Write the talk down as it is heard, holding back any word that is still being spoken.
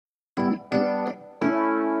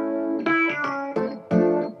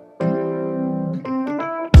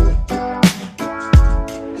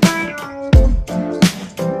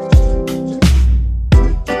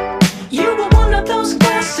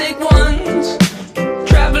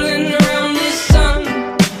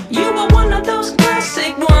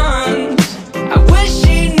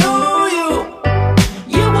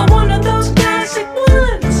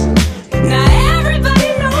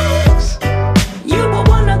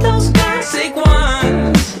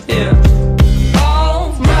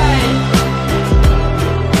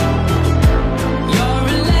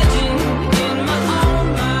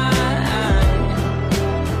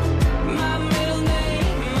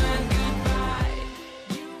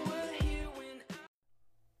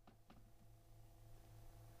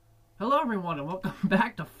everyone, and welcome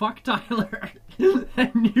back to Fuck Tyler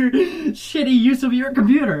and your shitty use of your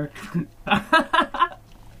computer.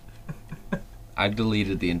 I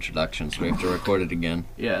deleted the introduction, so we have to record it again.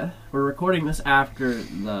 Yeah, we're recording this after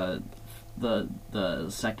the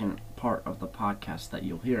second part of the podcast that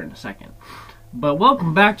you'll hear in a second. But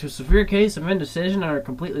welcome back to a severe case of indecision and our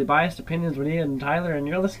completely biased opinions with Ian and Tyler, and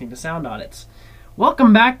you're listening to Sound Audits.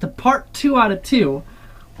 Welcome back to part 2 out of 2,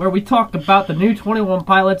 where we talk about the new 21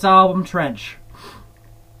 Pilots album, Trench.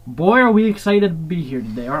 Boy, are we excited to be here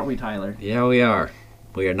today, aren't we, Tyler? Yeah, we are.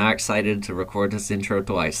 We are not excited to record this intro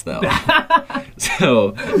twice, though.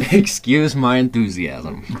 So, excuse my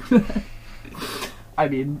enthusiasm. I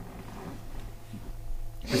mean,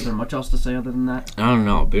 is there much else to say other than that? I don't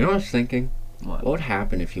know, but you know what I was thinking? What? What would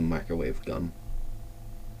happen if you microwaved gum?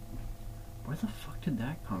 Where the fuck did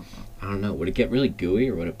that come from? I don't know. Would it get really gooey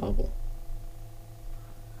or would it bubble?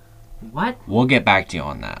 What? We'll get back to you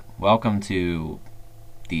on that. Welcome to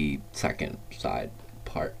the second side,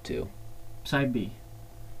 part 2. Side B.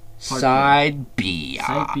 Side B.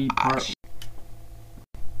 Side B, part...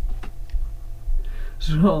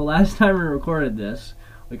 So, last time we recorded this,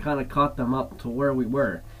 we kind of caught them up to where we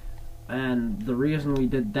were. And the reason we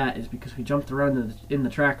did that is because we jumped around in the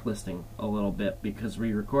track listing a little bit, because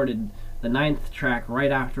we recorded the 9th track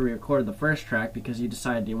right after we recorded the first track, because you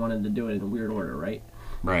decided you wanted to do it in a weird order, right?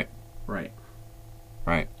 Right.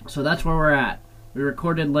 Right. So that's where we're at. We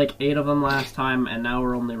recorded like 8 of them last time, and now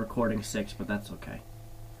we're only recording 6, but that's okay.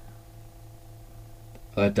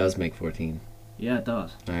 Well, that does make 14. Yeah, it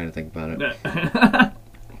does. I had to think about it.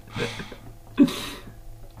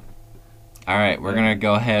 Alright, we're gonna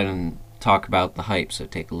go ahead and talk about the hype, so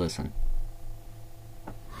take a listen.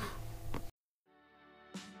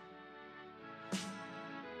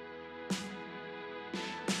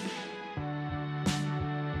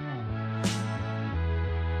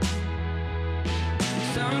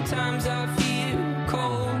 Sometimes I feel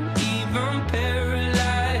cold, even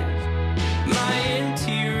paralyzed. My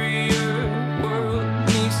interior world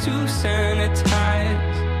needs to sanitize.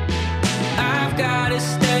 I've gotta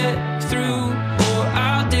step through or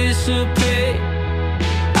I'll dissipate.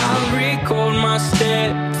 I'll record my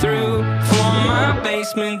step through for my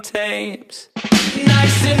basement tapes.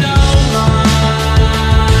 Nice to know my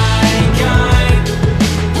kind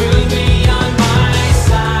will be on my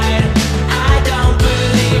side. I don't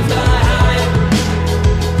believe the hype,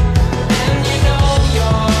 and you know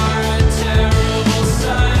you're a terrible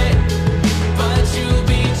sight, but you'll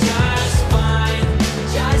be just fine.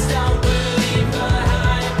 Just don't believe the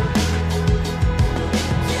hype.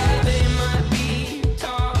 Yeah, they might be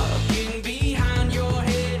talking behind your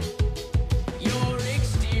head. Your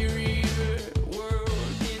exterior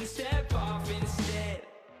world can step off instead.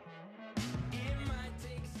 It might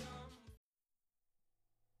take some.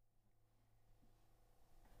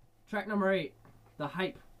 Track number 8, The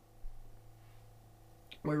Hype.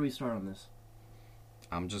 Where do we start on this?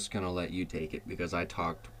 I'm just gonna let you take it because I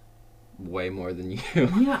talked way more than you.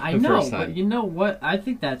 Yeah, I the know, first time. but you know what? I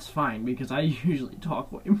think that's fine, because I usually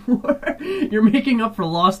talk way more. You're making up for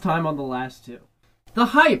lost time on the last 2. The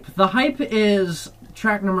Hype. The Hype is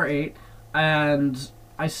track number 8, and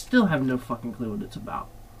I still have no fucking clue what it's about.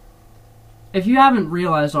 If you haven't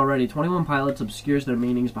realized already, 21 Pilots obscures their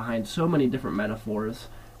meanings behind so many different metaphors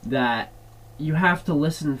that you have to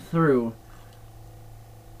listen through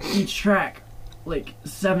each track like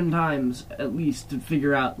 7 times at least to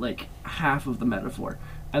figure out like half of the metaphor,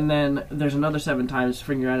 and then there's another 7 times to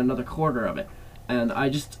figure out another quarter of it. And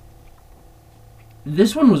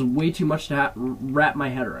this one was way too much to wrap my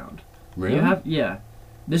head around. Really? Yeah,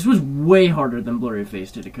 this was way harder than Blurry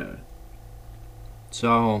Face to decode.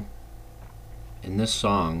 So, in this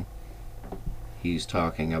song, he's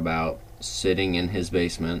talking about sitting in his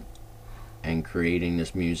basement and creating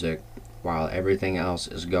this music while everything else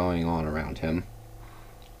is going on around him.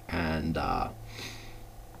 And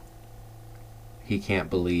he can't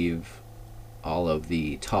believe all of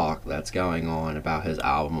the talk that's going on about his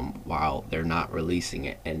album while they're not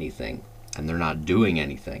releasing anything. And they're not doing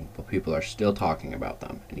anything, but people are still talking about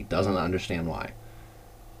them. And he doesn't understand why.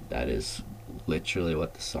 That is literally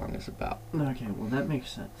what the song is about. Okay, well that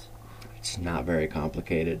makes sense. It's not very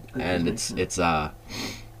complicated, That and does make it's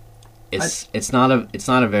not a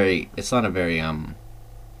very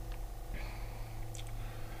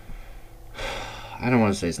I don't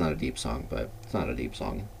want to say it's not a deep song, but it's not a deep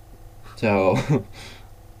song. So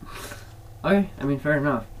Okay, I mean, fair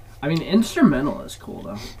enough. I mean, instrumental is cool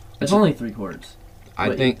though. It's only 3 chords.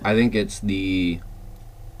 I think it's the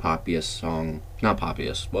poppiest song. Not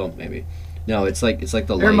poppiest. Well, maybe. No, it's like the lightest.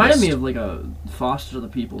 It reminded me of like a Foster the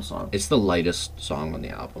People song. It's the lightest song on the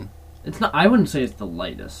album. It's not. I wouldn't say it's the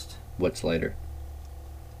lightest. What's lighter?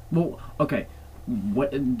 Well, okay.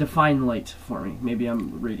 What define light for me? Maybe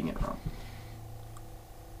I'm reading it wrong.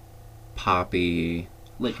 Poppy,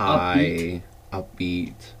 Like high,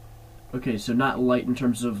 upbeat. Okay, so not light in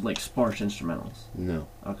terms of like sparse instrumentals. No.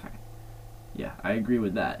 Okay. Yeah, I agree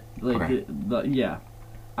with that. Like, Okay. Yeah,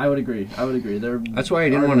 I would agree. They're. That's why I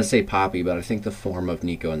didn't want to say poppy, but I think the form of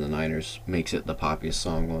Nico and the Niners makes it the poppiest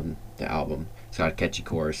song on the album. It's got a catchy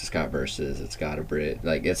chorus, it's got verses, it's got a bridge.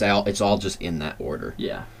 Like it's all just in that order.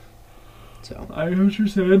 Yeah. So. I know what you're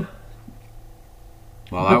saying.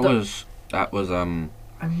 Well, But that was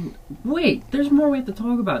I mean, wait. There's more we have to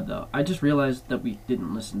talk about, though. I just realized that we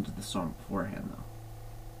didn't listen to the song beforehand,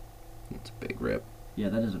 though. It's a big rip. Yeah,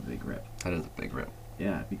 that is a big rip. That is a big rip.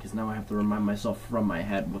 Yeah, because now I have to remind myself from my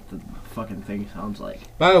head what the fucking thing sounds like.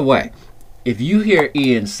 By the way, if you hear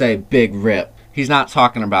Ian say big rip, he's not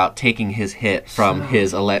talking about taking his hit from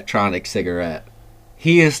his electronic cigarette.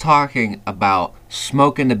 He is talking about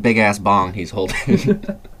smoking the big ass bong he's holding.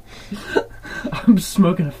 I'm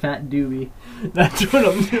smoking a fat doobie. That's what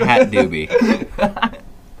I'm doing. Hat doobie.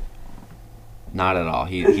 Not at all.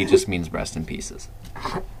 He just means breast in pieces.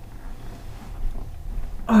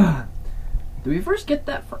 Did we first get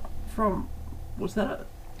that from was that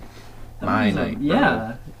a... My was Night,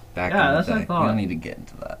 Yeah. Back Yeah, in the that's what I day. thought. We don't need to get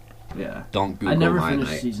into that. Yeah. Don't Google I never My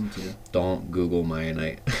finished Night. season 2. Don't Google My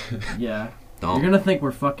Night. Yeah. Don't. You're gonna think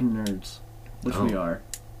we're fucking nerds. Which we Don't. are.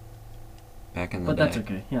 Back in the But day. that's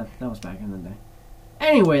okay. Yeah, that was back in the day.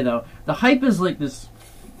 Anyway, though, the hype is like this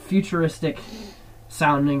futuristic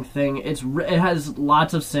sounding thing. It has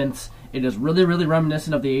lots of synths. It is really, really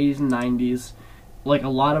reminiscent of the 80s and 90s, like a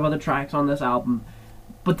lot of other tracks on this album.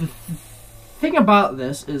 But the thing about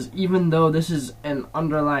this is, even though this is an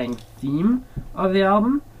underlying theme of the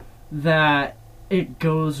album, that it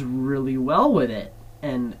goes really well with it.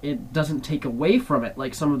 And it doesn't take away from it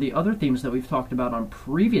like some of the other themes that we've talked about on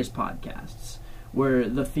previous podcasts, where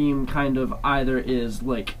the theme kind of either is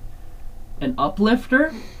like an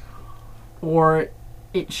uplifter or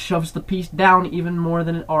it shoves the piece down even more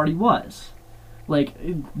than it already was. Like,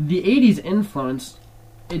 the 80s influence,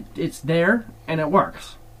 it's there and it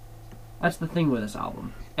works. That's the thing with this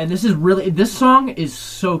album. And this song is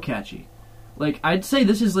so catchy. Like, I'd say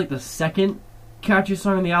this is like the second catchiest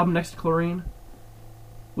song on the album next to Chlorine.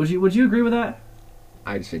 Would you agree with that?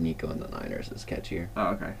 I'd say Nico and the Niners is catchier.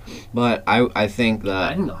 Oh, okay. But I think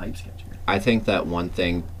that I think the hype's catchier. I think that one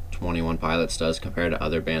thing 21 Pilots does compared to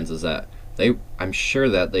other bands is that I'm sure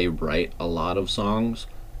that they write a lot of songs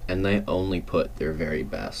and they only put their very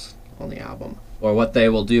best on the album. Or what they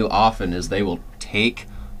will do often is they will take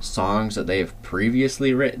songs that they have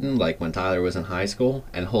previously written, like when Tyler was in high school,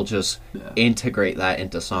 and he'll just integrate that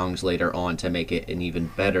into songs later on to make it an even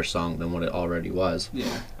better song than what it already was. Yeah.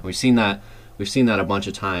 And we've seen that a bunch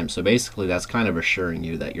of times. So basically, that's kind of assuring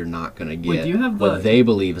you that you're not going to get Wait, do you have what they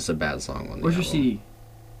believe is a bad song on the Where's your album. CD?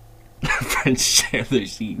 Friends share their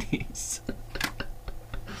CDs.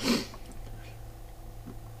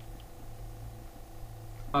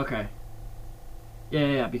 Okay.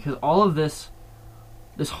 Yeah, because all of this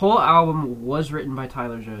whole album was written by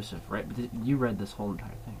Tyler Joseph, right? But you read this whole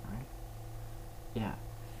entire thing, right? Yeah.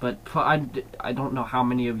 But I don't know how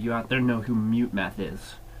many of you out there know who Mute Math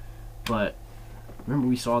is. But remember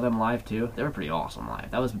we saw them live too? They were pretty awesome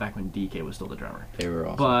live. That was back when DK was still the drummer. They were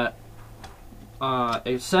awesome. But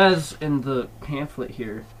it says in the pamphlet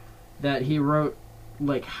here that he wrote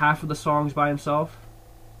like half of the songs by himself.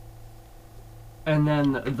 And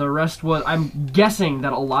then the rest was... I'm guessing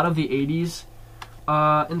that a lot of the 80s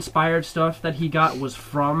inspired stuff that he got was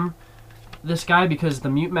from this guy, because the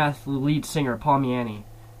Mute Math lead singer, Paul Miani,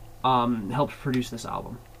 helped produce this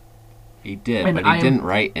album. He did, And but he didn't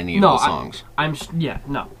write any of the songs.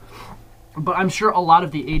 But I'm sure a lot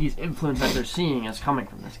of the 80s influence that they're seeing is coming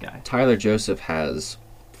from this guy. Tyler Joseph has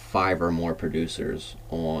 5 or more producers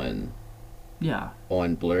on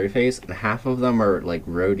Blurryface, and half of them are like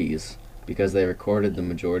roadies because they recorded the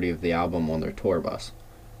majority of the album on their tour bus.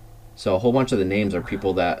 So a whole bunch of the names are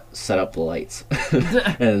people that set up the lights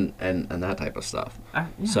and that type of stuff. I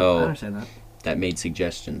So understand that. that made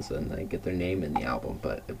suggestions and they get their name in the album,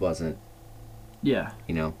 but it wasn't. Yeah.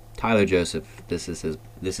 Tyler Joseph. This is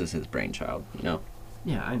his brainchild.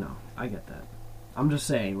 Yeah, I know. I get that. I'm just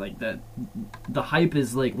saying, like, that the hype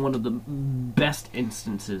is, like, one of the best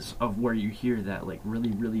instances of where you hear that, like,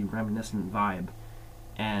 really, really reminiscent vibe.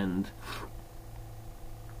 And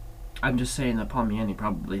I'm just saying that Paul Miani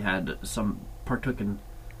probably had some partook in,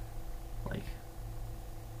 like...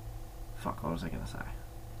 Fuck, what was I gonna say?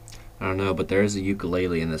 I don't know, but there is a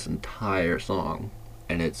ukulele in this entire song,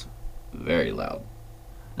 and it's very loud.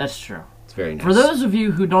 That's true. It's very nice. For those of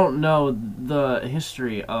you who don't know the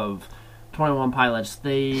history of 21 Pilots,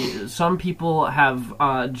 some people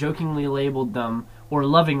have jokingly labeled them, or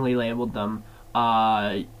lovingly labeled them,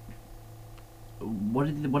 what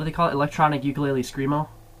do they call it? Electronic ukulele screamo?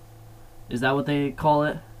 Is that what they call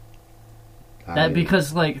it? That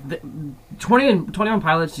because like 21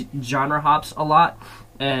 Pilots genre hops a lot,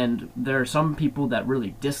 and there are some people that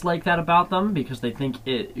really dislike that about them because they think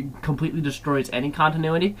it completely destroys any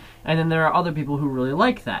continuity, and then there are other people who really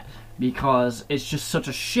like that because it's just such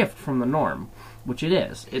a shift from the norm, which it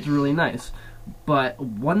is. It's really nice. But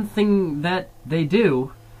one thing that they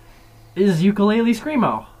do is ukulele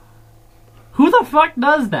screamo. Who the fuck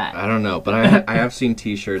does that? I don't know, but I have seen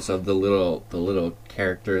T-shirts of the little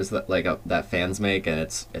characters that that fans make, and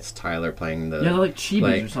it's Tyler playing the Yeah, they're like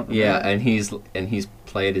chibis or something. Yeah, right? and he's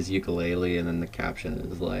played his ukulele, and then the caption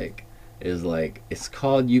is like it's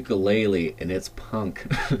called ukulele and it's punk,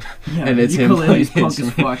 Yeah, and it's him ukulele's playing punk his-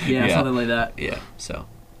 as fuck. Yeah, something like that. Yeah. So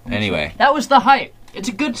anyway, That was The Hype. It's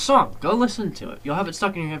a good song. Go listen to it. You'll have it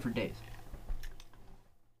stuck in your head for days.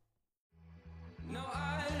 No,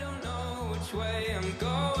 I don't know which way I'm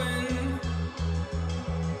going,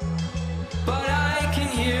 but I can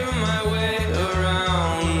hear my way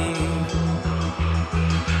around.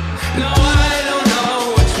 No, I don't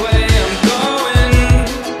know which way I'm going,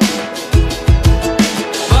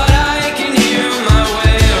 but I can hear my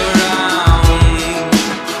way around.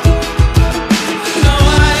 No,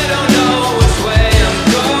 I don't know which way I'm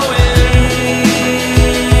going,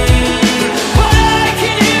 but I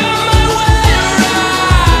can hear my way around.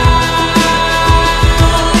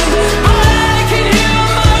 I can hear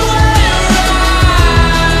my way around.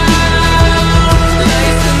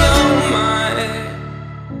 Nice to know my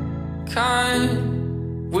kind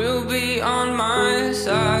will be on my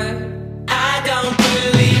side. I don't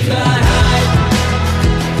believe that hype,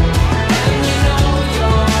 and you know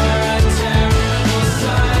you're a terrible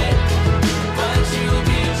sight, but you'll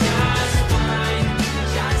be just fine.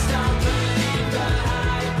 Just don't believe the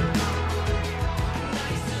hype.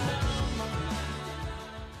 Nice to know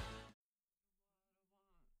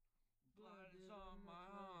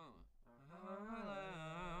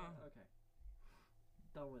Okay.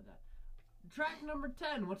 Done with that. Track number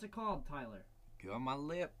 10. What's it called, Tyler? got my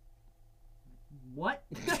lip. What?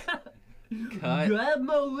 Cut. Got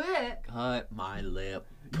my lip. Cut my lip.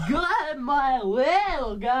 Got my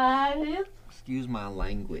lip, guys. Excuse my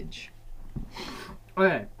language.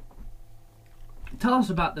 Okay. Tell us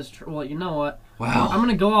about this. Well, you know what? Wow. I'm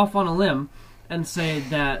gonna go off on a limb and say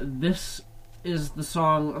that this is the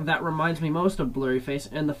song that reminds me most of Blurryface,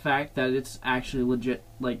 and the fact that it's actually legit,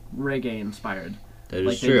 like, reggae inspired, That is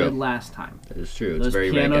like they true. did last time. That is true. It's Those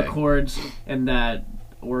very piano reggae. chords and that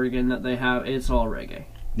organ that they have, it's all reggae.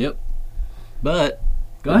 Yep. But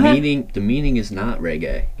Go ahead. the meaning is not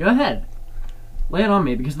reggae. Go ahead. Lay it on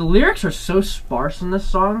me, because the lyrics are so sparse in this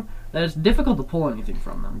song that it's difficult to pull anything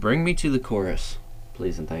from them. Bring me to the chorus,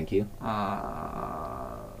 please and thank you.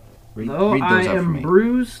 Read Though those I out for am me.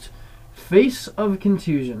 bruised, face of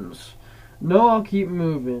contusions. No, I'll keep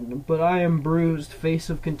moving, but I am bruised, face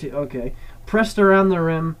of Okay. Pressed around the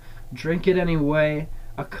rim, drink it anyway.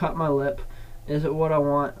 I cut my lip. Is it what I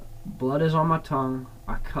want? Blood is on my tongue.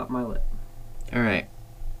 I cut my lip. All right.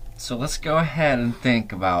 So let's go ahead and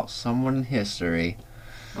think about someone in history,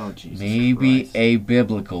 Oh, Jesus maybe Christ. a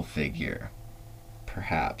biblical figure,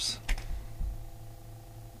 perhaps.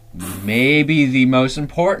 Maybe the most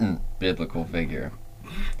important biblical figure.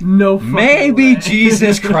 No fucking Maybe way.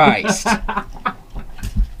 Jesus Christ.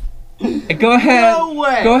 And go ahead. No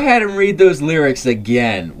way. Go ahead and read those lyrics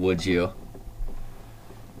again, would you?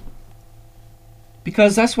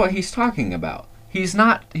 Because that's what he's talking about. He's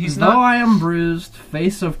not. Though I am bruised,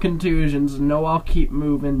 face of contusions. No, I'll keep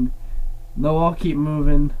moving. No, I'll keep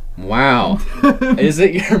moving. Wow. Is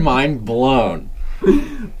it your mind blown?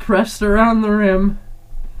 Pressed around the rim.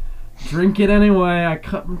 Drink it anyway. I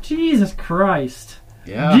cut. Jesus Christ.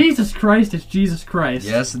 Yeah. Jesus Christ, it's Jesus Christ.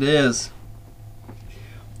 Yes, it is.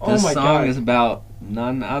 Oh This my song God. is about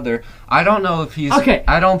none other. I don't know if he's. Okay.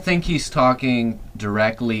 I don't think he's talking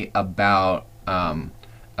directly about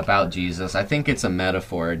Jesus. I think it's a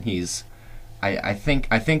metaphor, and he's. I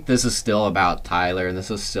think this is still about Tyler, and this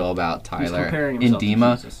is still about Tyler comparing in himself to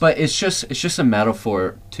Dima. Jesus. But it's just a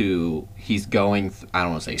metaphor to he's going. I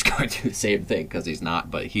don't want to say he's going through the same thing because he's not,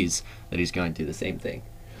 but he's going through the same thing.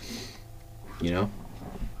 You know.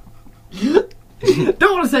 Don't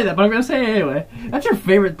want to say that, but I'm going to say it anyway. That's your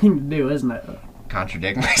favorite thing to do, isn't it?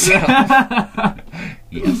 Contradict myself.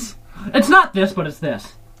 Yes. It's not this, but it's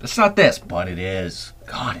this. It's not this, but it is.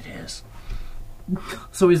 God, it is.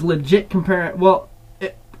 So he's legit comparing. Well,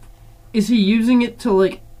 Is he using it to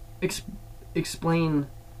like explain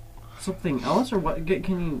something else, or what?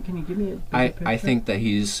 Can you give me a I picture? think that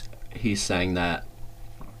he's saying that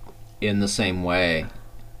in the same way.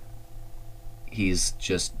 He's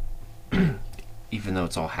just, even though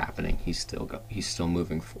it's all happening, he's still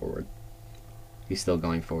moving forward. He's still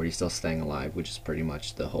going forward. He's still staying alive, which is pretty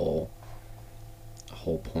much the whole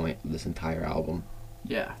point of this entire album.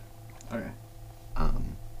 Yeah. Okay.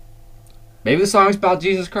 Maybe the song's about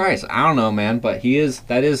Jesus Christ. I don't know, man. But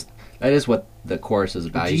that is what the chorus is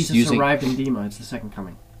about. Jesus He's using, arrived in Dima. It's the second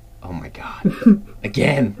coming. oh my God!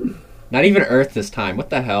 Again, not even Earth this time. What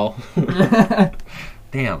the hell?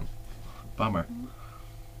 Damn. Bummer.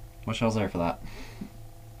 Wish I was there for that.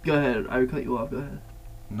 Go ahead. I would cut you off. Go ahead.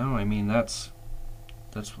 No, I mean that's.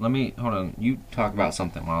 Let me hold on. You talk about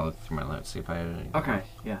something while I look through my notes. See if I had anything. Okay.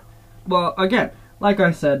 Yeah. Well, again, like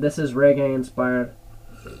I said, this is reggae inspired.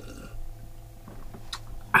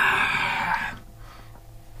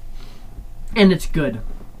 And it's good.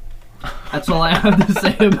 That's all I have to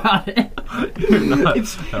say about it.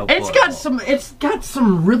 It's got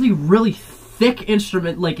some really, really thick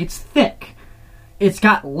instrument. Like, it's thick. It's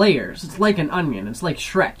got layers. It's like an onion. It's like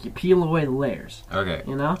Shrek. You peel away the layers. Okay.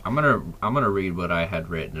 You know? I'm gonna read what I had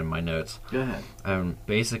written in my notes. Go ahead.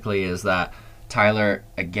 Basically is that Tyler,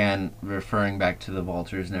 again, referring back to the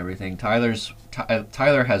vultures and everything,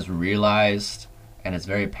 Tyler has realized, and it's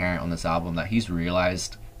very apparent on this album, that he's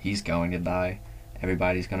realized he's going to die.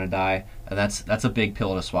 Everybody's going to die. And that's a big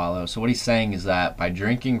pill to swallow. So what he's saying is that by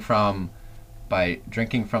drinking from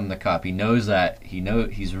the cup, he knows that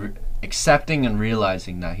he's accepting and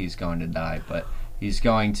realizing that he's going to die, but he's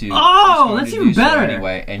going to that's even better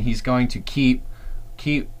anyway, and he's going to keep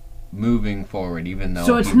moving forward, even though.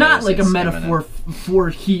 So it's not like a metaphor for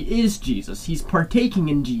he is Jesus. He's partaking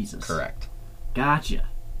in Jesus. Correct. Gotcha.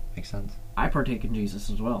 Makes sense. I partake in Jesus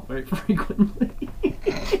as well, very frequently.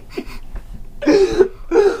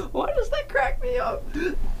 Why does that crack me up?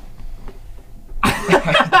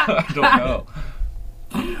 I don't know.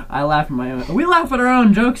 I laugh at my own. We laugh at our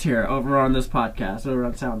own jokes here over on this podcast, over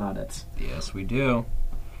on Sound Audits. Yes, we do.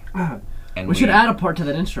 And we should add a part to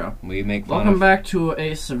that intro. We make fun Welcome of back to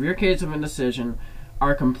a severe case of indecision.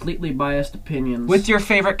 Our completely biased opinions. with your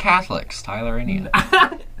favorite Catholics, Tyler and Ian.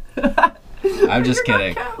 I'm just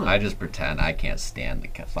kidding. I just pretend. I can't stand the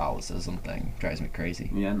Catholicism thing. It drives me crazy.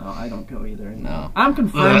 Yeah, no, I don't go either. No. I'm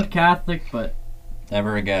confirmed Catholic, but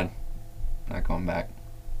Never again. Not going back.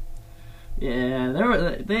 yeah,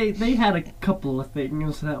 they had a couple of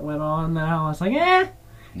things that went on that I was like, Yeah.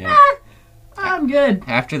 I'm good.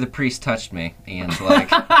 After the priest touched me, Ian's like,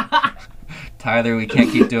 Tyler, we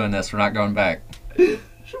can't keep doing this. We're not going back.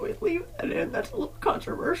 Should we leave that in? That's a little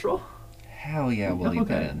controversial. Hell yeah, we'll leave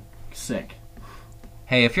that Okay. in. Sick.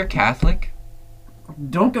 Hey, if you're Catholic,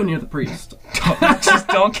 Don't go near the priest. just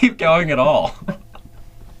don't keep going at all.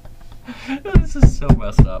 This is so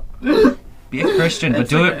messed up. Be a Christian, but It's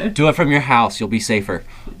do okay. it from your house. You'll be safer.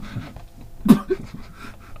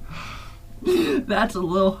 That's a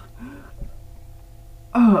little.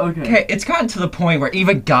 Oh, okay. Okay, it's gotten to the point where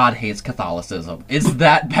even God hates Catholicism. It's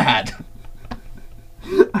that bad.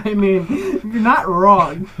 I mean, you're not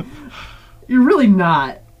wrong. You're really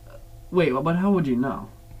not. Wait, but how would you know?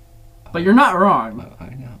 But you're not wrong. I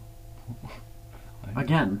know.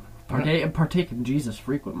 Again, partake in Jesus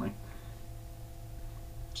frequently.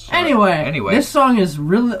 Anyway, this song is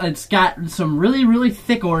really. It's got some really, really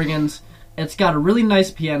thick organs. It's got a really nice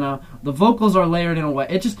piano. The vocals are layered in a way.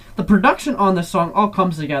 It just the production on this song all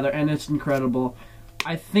comes together, and it's incredible.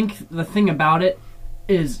 I think the thing about it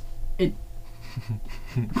is it.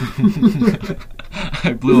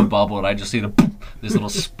 I blew a bubble and I just see this little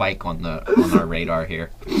spike on our radar here.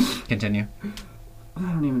 Continue. I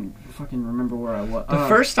don't even fucking remember where I was. The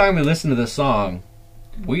first time we listened to this song,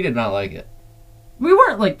 we did not like it. We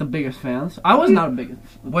weren't like the biggest fans. I was not a big.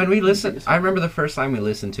 When we listened, I remember the first time we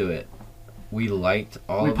listened to it, we liked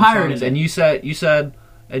all We of the pirated songs, it. and you said,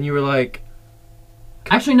 and you were like,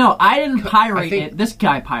 Actually, no, I didn't pirate think- it. This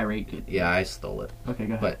guy pirated it. yeah, I stole it. Okay,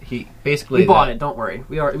 go ahead. But he basically We bought it. Don't worry.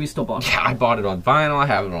 We still bought it. Yeah, I bought it on vinyl. I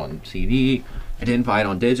have it on CD. I didn't buy it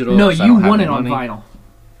on digital. No, 'cause I you don't have won the it on money. vinyl.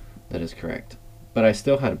 That is correct. But I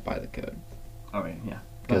still had to buy the code Okay, yeah.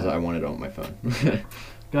 because I wanted it on my phone.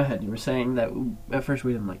 Go ahead. You were saying that at first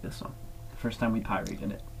we didn't like this song. The first time we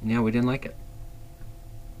pirated it. Yeah, we didn't like it.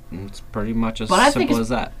 It's pretty much as But I think simple it's- as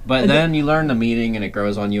that. But then you learn the meaning and it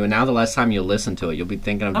grows on you. And now the last time you listen to it, you'll be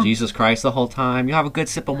thinking of Jesus Christ the whole time. You'll have a good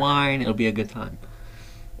sip of wine. It'll be a good time.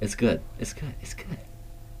 It's good. It's good. It's good.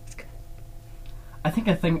 It's good. I think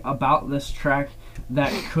a thing about this track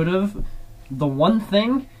that could have. The one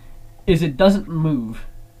thing is it doesn't move.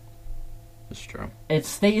 That's true. It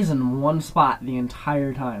stays in one spot the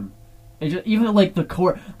entire time. It just, even like the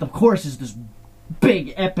chorus is this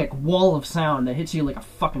big epic wall of sound that hits you like a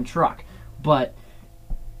fucking truck, but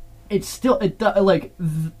it's still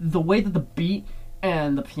the way that the beat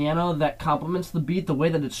and the piano that complements the beat, the way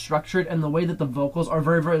that it's structured, and the way that the vocals are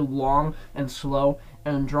very, very long and slow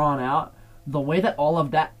and drawn out, the way that all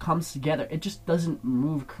of that comes together, it just doesn't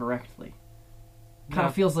move correctly. Kind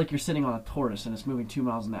of feels like you're sitting on a tortoise and it's moving 2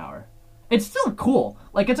 miles an hour. It's still cool.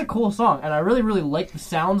 Like, it's a cool song, and I really, really like the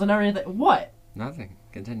sounds and everything. What? Nothing.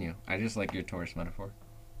 Continue. I just like your tortoise metaphor.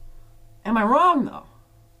 Am I wrong, though?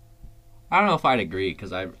 I don't know if I'd agree,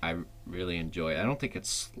 because I really enjoy it. I don't think it's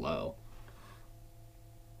slow.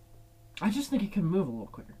 I just think it could move a little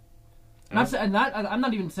quicker. Yeah. I'm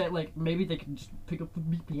not even saying, like, maybe they can just pick up the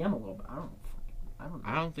BPM a little bit. I don't know.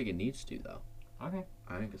 I don't think it needs to, though. Okay.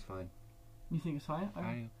 I think it's fine. You think it's fine?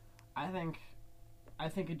 Okay. I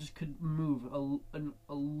think it just could move a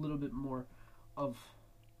little bit more of...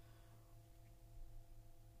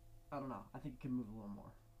 I don't know. I think it could move a little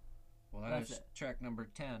more. Well, That's that's it. track number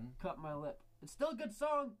 10. Cut my lip. It's still a good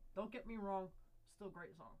song. Don't get me wrong. Still a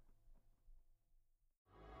great song.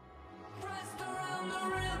 Pressed around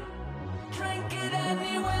the rim, drink it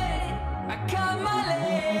anyway. I cut my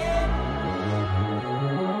lip.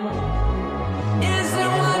 Is it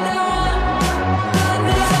what I want?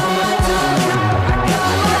 Honey's on my tongue. I cut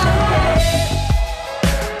my lip.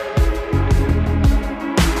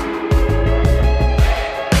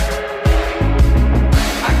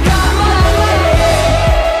 I cut my lip.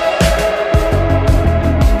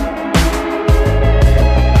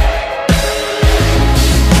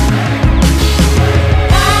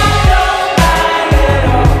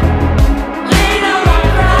 Lean on my pride, lean on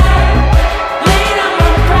my pride. I'm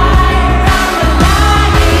alive.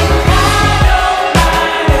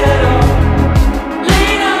 I don't mind at all.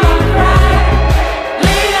 Lean on my pride, lean on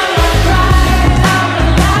my pride.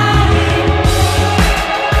 I'm alive.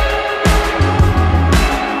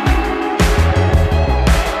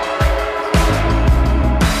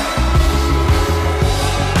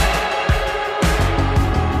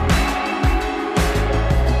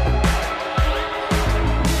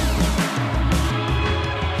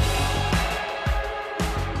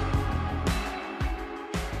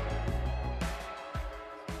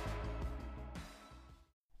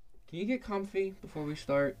 Can you get comfy before we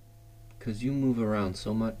start? Because you move around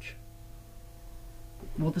so much.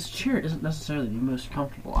 Well, this chair isn't necessarily the most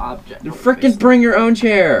comfortable object. You frickin' bring your own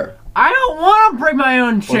chair! I don't want to bring my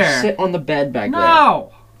own Or chair. sit on the bed back there.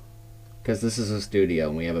 No. Because this is a studio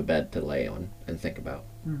and we have a bed to lay on and think about.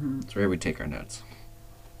 Mm-hmm. It's where we take our notes.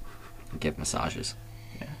 And give massages.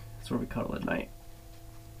 That's where we cuddle at night.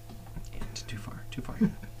 It's too far.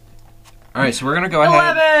 Alright, so we're going to go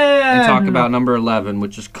ahead 11. and talk about number 11,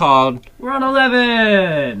 which is called We're on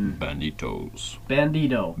 11. Banditos.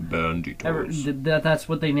 Bandito. That's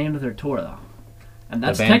what they named their tour, though. And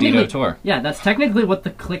that's The Bandito technically tour. Yeah, that's technically what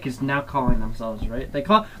the Clique is now calling themselves, right? They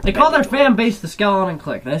call their fan base the Skeleton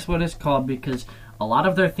Clique. That's what it's called because a lot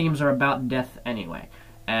of their themes are about death anyway.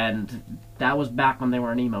 And that was back when they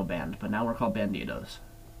were an emo band, but now we're called Banditos.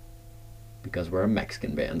 Because we're a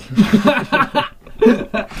Mexican band.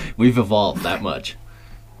 We've evolved that much.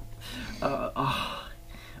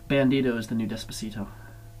 Bandito is the new Despacito.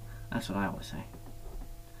 That's what I always say.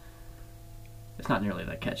 It's not nearly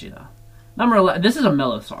that catchy though. Number 11. This is a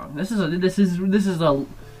mellow song. This is a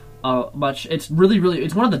much. It's really.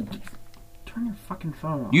 It's one of the. Turn your fucking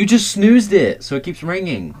phone off. You just snoozed it, so it keeps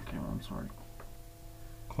ringing. Okay, well, I'm sorry.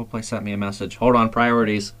 Coldplay sent me a message. Hold on,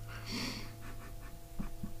 priorities.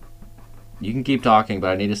 You can keep talking, but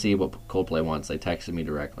I need to see what Coldplay wants. They texted me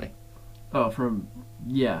directly. Oh,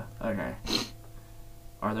 yeah. Okay.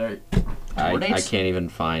 Are there? I dates? can't even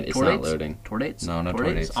find. It's Tour not dates? loading. Tour dates? No, no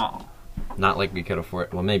tour dates. Oh, Not like we could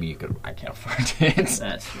afford. Well, maybe you could. I can't afford it.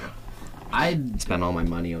 that's true. I Spent all my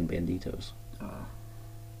money on Banditos.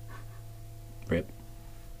 Rip.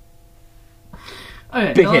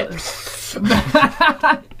 Okay. Big hit.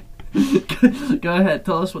 Go ahead.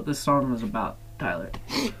 Tell us what this song was about, Tyler.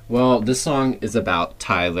 Well, this song is about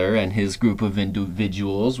Tyler and his group of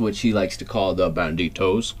individuals, which he likes to call the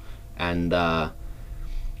Banditos. And let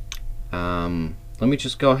me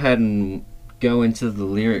just go ahead and go into the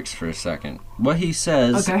lyrics for a second. What he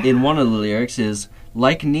says in one of the lyrics is,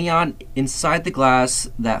 like neon inside the glass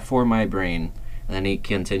that for my brain. And then he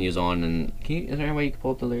continues on, and is there any way you can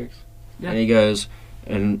pull up the lyrics? Yeah. And he goes,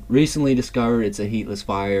 and recently discovered it's a heatless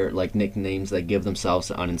fire, like nicknames that give themselves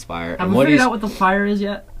to uninspired. Have and we figured out what the fire is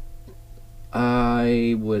yet?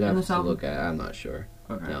 I would have this to album? look at it. I'm not sure.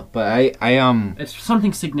 Okay. No, but I It's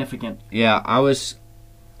something significant. yeah, I was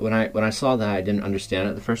when I saw that, I didn't understand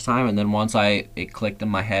it the first time, and then once it clicked in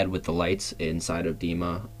my head with the lights inside of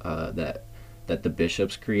Dima that the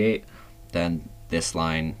bishops create, then this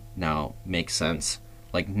line now makes sense.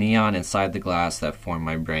 Like neon inside the glass that form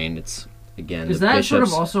my brain. It's again. Is the that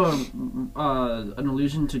bishops, sort of also an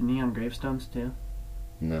allusion to neon gravestones too?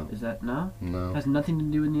 No. Is that no? No. Has nothing to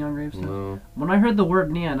do with neon gravestones. No. When I heard the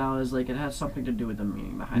word neon, I was like, it has something to do with the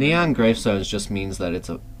meaning behind Neon it. gravestones just means that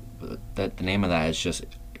that the name of that is just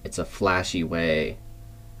it's a flashy way.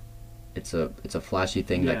 It's a flashy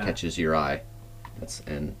thing that Yeah. catches your eye. It's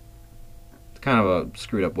kind of a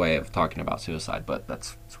screwed up way of talking about suicide, but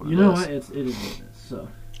that's what You it know is. what? It is what it is. So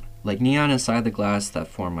Like neon inside the glass that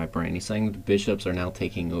form my brain. He's saying that the bishops are now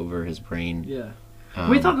taking over his brain. yeah.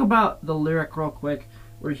 Can we talk about the lyric real quick,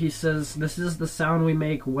 where he says, "This is the sound we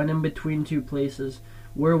make when in between two places,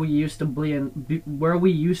 where we used to bleed,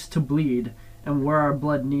 and where our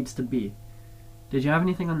blood needs to be." Did you have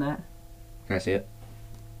anything on that? Can I see it?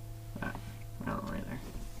 I don't know, right there.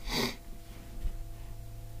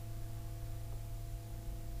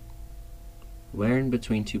 Where in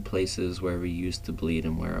between two places where we used to bleed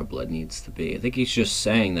and where our blood needs to be. I think he's just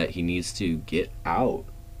saying that he needs to get out.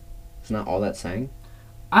 Isn't that all that's saying?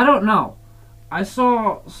 I don't know. I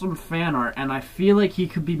saw some fan art, and I feel like he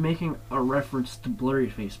could be making a reference to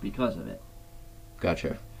Blurryface because of it.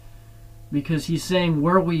 Gotcha. Because he's saying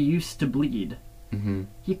where we used to bleed. Mm-hmm.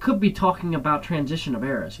 He could be talking about transition of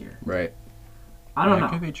eras here. Right. I don't That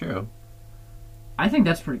know. could be true. I think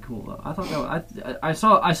that's pretty cool though. I thought that I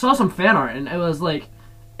saw some fan art, and it was like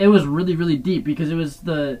it was really really deep because it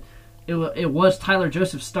was Tyler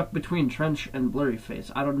Joseph stuck between Trench and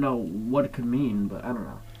Blurryface. I don't know what it could mean, but I don't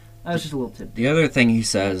know. That was just a little tip. The other thing he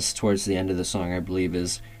says towards the end of the song, I believe,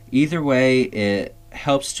 is either way, it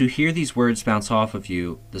helps to hear these words bounce off of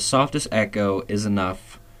you. The softest echo is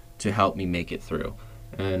enough to help me make it through.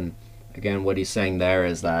 And again, what he's saying there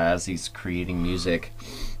is that as he's creating music,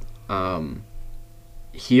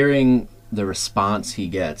 hearing the response he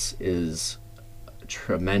gets is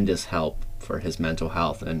tremendous help for his mental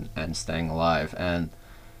health and staying alive. And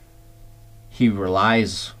he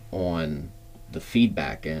relies on the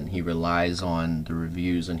feedback, and he relies on the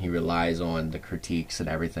reviews, and he relies on the critiques and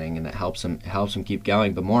everything, and it helps him keep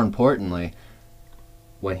going. But more importantly,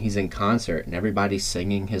 when he's in concert and everybody's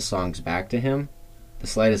singing his songs back to him, the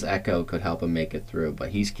slightest echo could help him make it through. But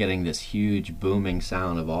he's getting this huge booming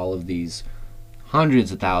sound of all of these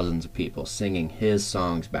hundreds of thousands of people singing his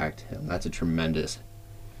songs back to him. That's a tremendous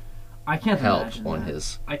I can't help imagine on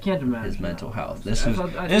that. I can't imagine his mental that. health. I think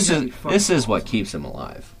that'd be fucking This is what awesome. keeps him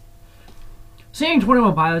alive. Seeing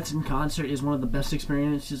 21 Pilots in concert is one of the best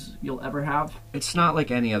experiences you'll ever have. It's not like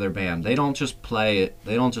any other band. They don't just play it.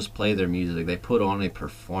 They don't just play their music. They put on a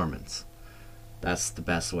performance. That's the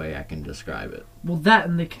best way I can describe it. Well, that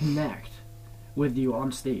and they connect with you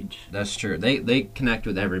on stage. That's true. They connect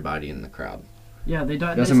with everybody in the crowd. Yeah, they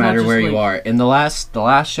don't. Doesn't matter where you are. In the last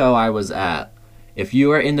show I was at, if you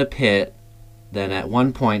were in the pit, then at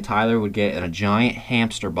one point Tyler would get in a giant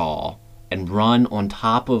hamster ball and run on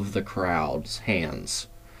top of the crowd's hands.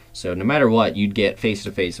 So no matter what, you'd get face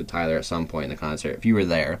to face with Tyler at some point in the concert if you were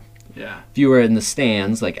there. Yeah. If you were in the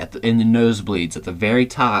stands, like in the nosebleeds at the very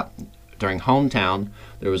top during Hometown,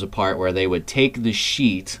 there was a part where they would take the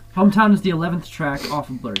sheet. Hometown is the 11th track off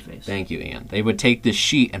of Blurryface. Thank you, Ian. They would take the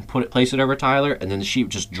sheet and place it over Tyler, and then the sheet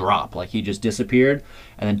would just drop, like he just disappeared.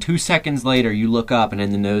 And then 2 seconds later, you look up, and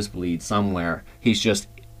in the nosebleed somewhere, he's just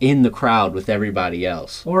in the crowd with everybody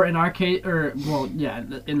else. Or in our case,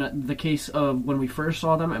 in the case of when we first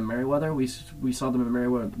saw them at Merriweather, we saw them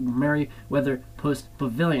at Merriweather Post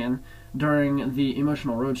Pavilion during the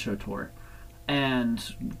Emotional Roadshow tour,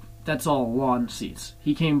 and that's all lawn seats.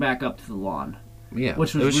 He came back up to the lawn. Yeah,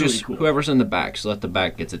 Which was it was really just cool. whoever's in the back, so let the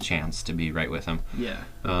back gets a chance to be right with him. Yeah.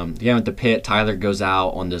 At the pit, Tyler goes out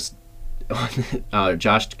on this.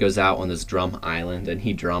 Josh goes out on this drum island, and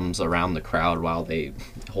he drums around the crowd while they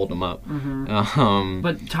hold him up. Mm-hmm.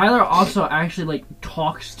 But Tyler also actually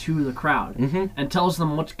talks to the crowd and tells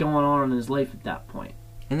them what's going on in his life at that point.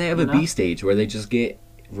 And they have a B stage where they just get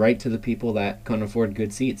right to the people that can afford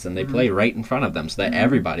good seats, and they play right in front of them so that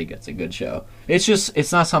everybody gets a good show.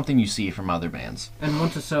 It's not something you see from other bands. And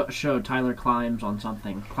once a show, Tyler climbs on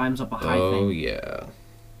something, climbs up a high Oh thing. yeah,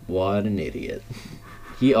 what an idiot!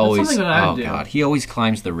 He always, something that I do. God, he always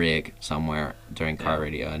climbs the rig somewhere during car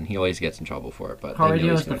radio, and he always gets in trouble for it. But Car they know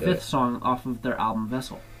Radio he's is the gonna do 5th it. song off of their album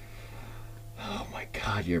Vessel. Oh my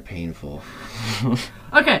God, you're painful.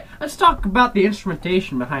 Okay, let's talk about the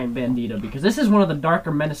instrumentation behind Bandito, because this is one of the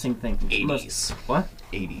darker, menacing things. 80s. What?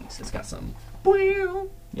 80s. It's got some Yeah.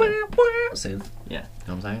 synth. Yeah. You know what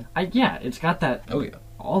I'm saying? Yeah, it's got that Oh yeah.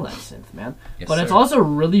 all that synth, man. Yes, But it's sir. also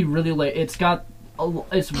really, really late. It's got,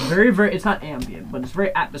 it's very, very. It's not ambient, but it's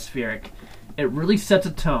very atmospheric. It really sets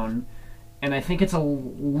a tone, and I think it's a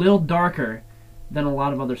little darker than a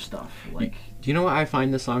lot of other stuff. Like, Do you know what I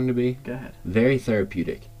find this song to be? go ahead. Very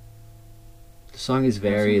therapeutic. The song is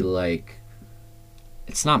very like,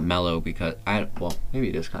 it's not mellow because well, maybe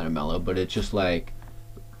it is kind of mellow, but it's just like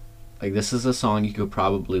this is a song you could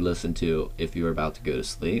probably listen to if you were about to go to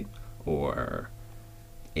sleep or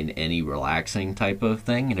in any relaxing type of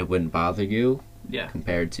thing, and it wouldn't bother you Yeah.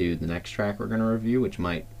 compared to the next track we're gonna review, which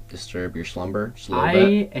might disturb your slumber just a little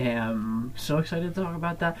bit. I am so excited to talk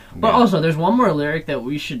about that. But Yeah. also, there's one more lyric that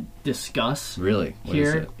we should discuss Really? What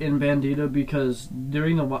is here it? in Bandito because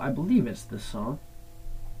during the I believe it's this song,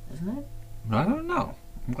 isn't it? I don't know.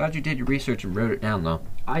 I'm glad you did your research and wrote it down, though.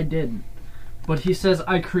 I did. But he says,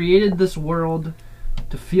 I created this world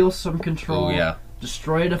to feel some control. Oh, yeah.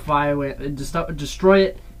 Destroy it if I want. Destroy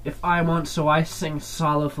it if I want. So I sing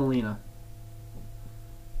Salo Felina.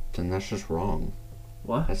 Then that's just wrong.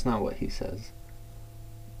 What? That's not what he says.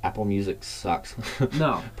 Apple Music sucks.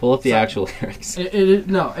 No. Pull up the So- actual lyrics.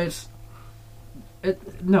 No. It's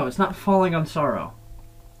not falling on sorrow.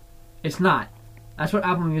 It's not. That's what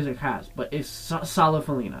Apple Music has, but it's Salo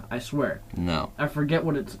Felina. I swear. No. I forget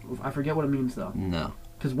what it means though, No.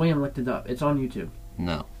 because William looked it up. It's on YouTube.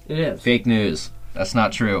 No. It is. Fake news. That's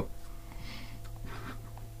not true.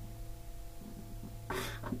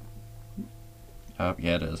 Oh,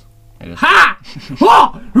 yeah, it is. It is. Ha!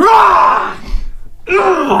 Oh! Ah!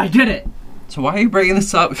 Ugh, I did it. So why are you bringing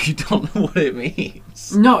this up if you don't know what it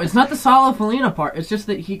means? No, it's not the Salo Felina part. It's just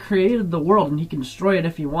that he created the world and he can destroy it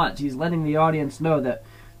if he wants. He's letting the audience know that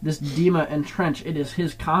this Dima and Trench, it is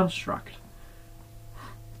his construct.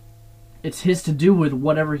 It's his to do with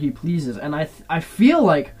whatever he pleases. And I feel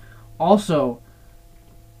like also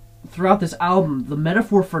throughout this album, the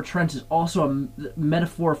metaphor for Trench is also a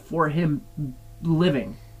metaphor for him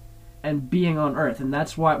living and being on Earth. And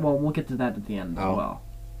that's why, well, we'll get to that at the end as Oh. well.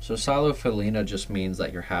 So Salo Felina just means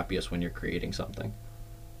that you're happiest when you're creating something.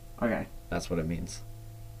 Okay. That's what it means.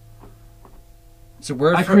 It's a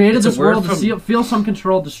word. I from- created it's a this word world to from- feel some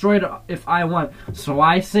control, destroy it if I want. So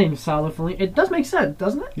I sing Salo Felina. It does make sense,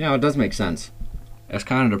 doesn't it? Yeah, it does make sense. It's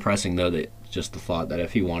kind of depressing though that just the thought that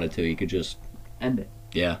if he wanted to, he could just. End it.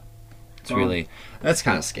 Yeah. It's Gone. really. That's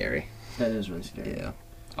kind of scary. That is really scary. Yeah.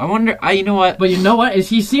 I wonder. You know what? But you know what?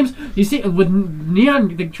 He seems with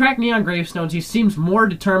the track Neon Gravestones. He seems more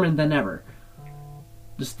determined than ever.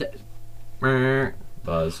 Just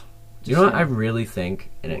Buzz. You know what I really think,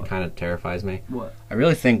 and it kind of terrifies me? what? I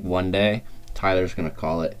really think one day Tyler's going to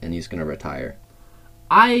call it and he's going to retire.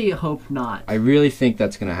 I hope not. I really think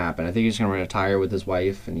that's going to happen. I think he's going to retire with his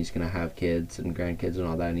wife and he's going to have kids and grandkids and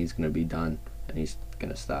all that, and he's going to be done and he's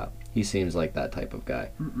going to stop. He seems like that type of guy.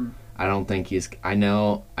 Mm-mm. I don't think he's. I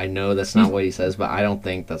know that's not what he says, but I don't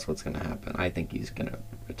think that's what's going to happen. I think he's going to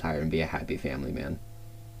retire and be a happy family man.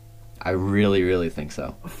 I really, really think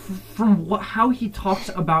so. From how he talks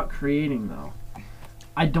about creating, though,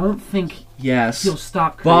 I don't think Yes, he'll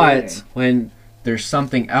stop creating. but when there's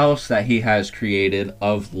something else that he has created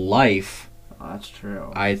of life, Oh, that's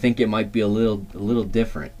true. I think it might be a little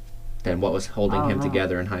different than what was holding I don't him know.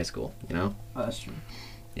 together in high school. You know? Oh, that's true.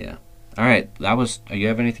 Yeah. All right. That was. You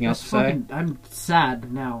have anything else to say? I'm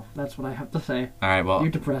sad now. That's what I have to say. All right. Well, You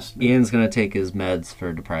depressed me. Ian's gonna take his meds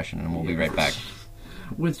for depression, and we'll be right back.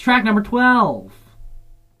 With track number 12.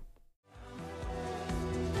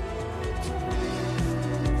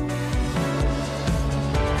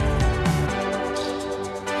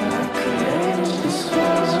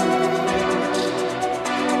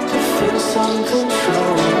 Some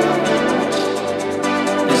control,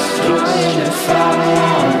 destroy it if I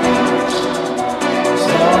want.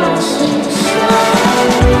 So I'll sing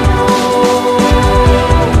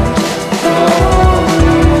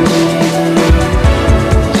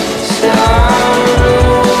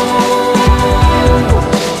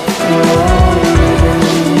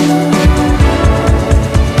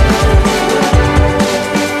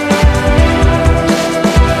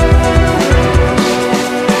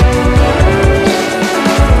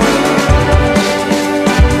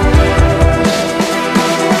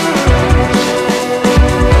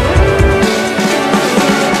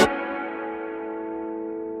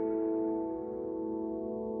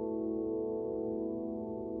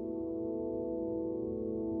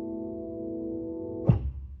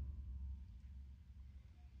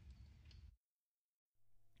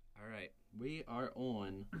All right. We are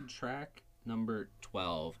on track number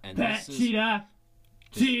 12, and Pet this is. cheetah,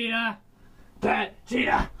 cheetah, pet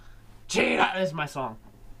cheetah, cheetah. This is my song.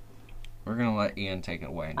 We're gonna let Ian take it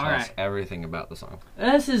away and tell All us right. everything about the song.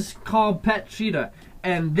 This is called Pet Cheetah,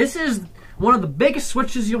 and this is one of the biggest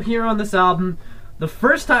switches you'll hear on this album. The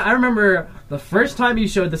first time, I remember the first time you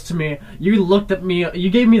showed this to me, you looked at me,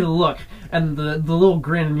 you gave me the look, and the little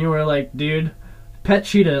grin, and you were like, dude, Pet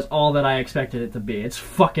Cheetah is all that I expected it to be. It's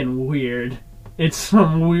fucking weird. It's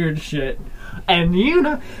some weird shit. And you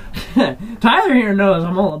know, Tyler here knows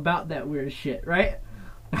I'm all about that weird shit, right?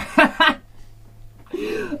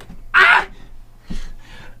 Ah!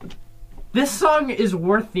 This song is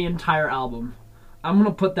worth the entire album. I'm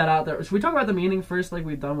gonna put that out there. Should we talk about the meaning first, like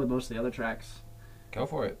we've done with most of the other tracks? Go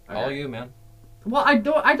for it. All All right. you, man. Well, I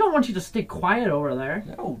don't want you to stay quiet over there.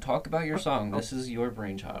 No, talk about your song. This is your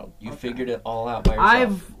brainchild. You figured it all out by yourself.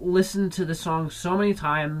 I've listened to the song so many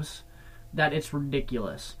times that it's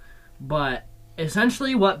ridiculous. But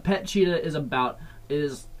essentially what Pet Cheetah is about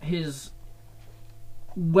is his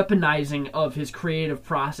weaponizing of his creative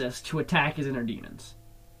process to attack his inner demons.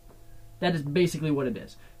 That is basically what it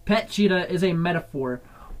is. Pet Cheetah is a metaphor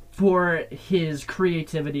for his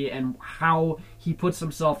creativity and how he puts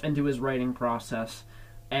himself into his writing process,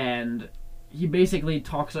 and he basically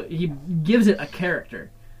he gives it a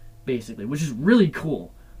character, basically, which is really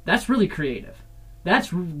cool. That's really creative.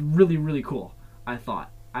 That's really, really cool. I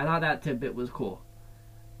thought that tidbit was cool.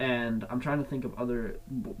 And I'm trying to think of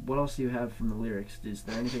what else do you have from the lyrics? Is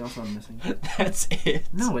there anything else I'm missing? That's it.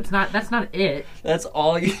 No, it's not. That's not it. That's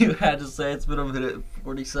all you had to say. It's been a minute and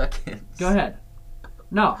 40 seconds. Go ahead.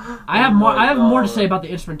 No, I have more. I have more to say about the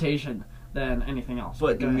instrumentation than anything else.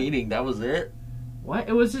 But the Go ahead. meaning, that was it? What?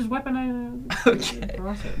 It was his weapon. Okay.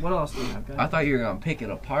 What else do you have? Go ahead. I thought you were going to pick it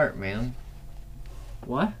apart, man.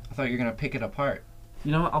 What? I thought you were going to pick it apart.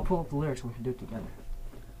 You know what? I'll pull up the lyrics and we can do it together.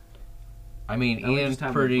 I mean, I would Ian just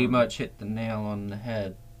have pretty fun. much hit the nail on the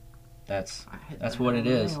head. That's I hit That's the what nail it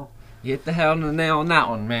on the is. nail. You hit the hell on the nail on that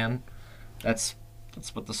one, man. That's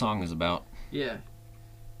what the song is about. Yeah.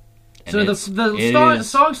 And So it's- the it song is-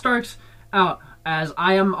 starts out as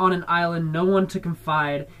I am on an island, no one to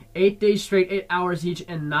confide, 8 days straight, 8 hours each,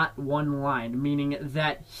 and not one line. Meaning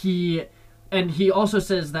that he also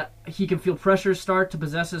says that he can feel pressure start to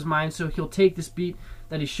possess his mind, so he'll take this beat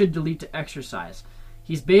that he should delete to exercise.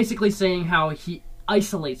 He's basically saying how he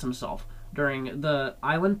isolates himself during the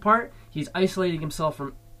island part. He's isolating himself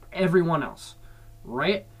from everyone else,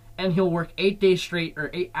 right? And he'll work 8 days straight or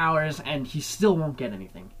 8 hours, and he still won't get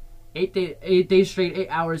anything. 8 days straight, 8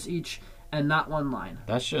 hours each, and not one line.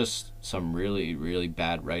 That's just some really, really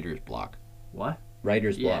bad writer's block. What?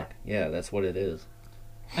 Writer's Yeah. block. Yeah, that's what it is.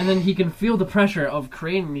 And then he can feel the pressure of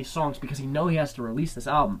creating these songs because he knows he has to release this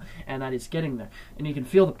album and that it's getting there. And he can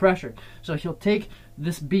feel the pressure. So he'll take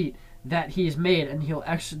this beat that he's made and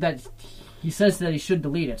that he says that he should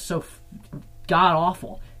delete it. So god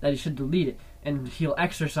awful that he should delete it. And he'll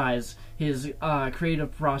exercise his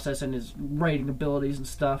creative process and his writing abilities and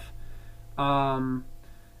stuff.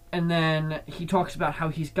 And then he talks about how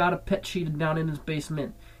he's got a pet cheetah down in his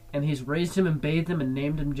basement. And he's raised him and bathed him and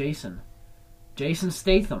named him Jason. Jason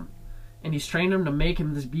Statham, and he's trained him to make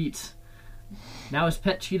him these beats. Now his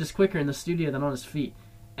pet cheetah's quicker in the studio than on his feet,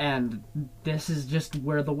 and this is just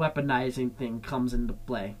where the weaponizing thing comes into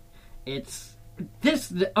play.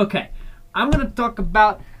 Okay, I'm gonna talk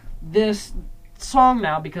about this song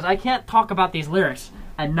now because I can't talk about these lyrics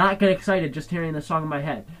and not get excited just hearing the song in my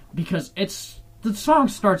head because the song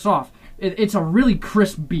starts off. It's a really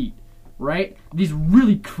crisp beat. Right? These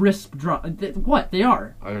really crisp drums. What? They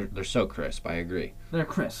are. They're so crisp, I agree. They're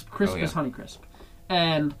crisp. Crisp Oh, yeah. as Honeycrisp.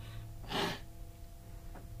 And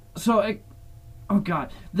so, oh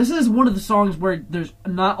god. This is one of the songs where there's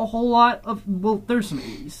not a whole lot of, well, there's some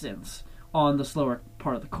 80s synths on the slower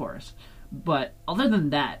part of the chorus. But other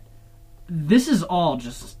than that, this is all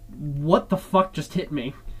just, what the fuck just hit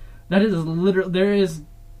me? That is literally,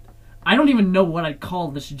 I don't even know what I'd call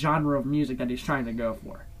this genre of music that he's trying to go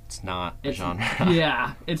for. It's not a genre.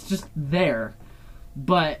 Yeah, it's just there.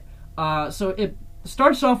 But, so it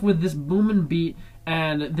starts off with this booming beat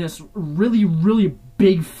and this really, really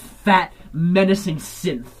big, fat, menacing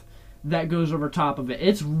synth that goes over top of it.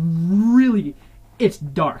 It's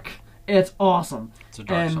dark. It's awesome. It's a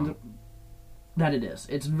dark and song. That it is.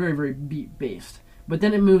 It's very, very beat-based. But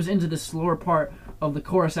then it moves into the slower part of the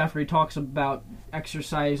chorus after he talks about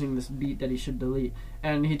exercising this beat that he should delete.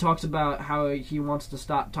 And he talks about how he wants to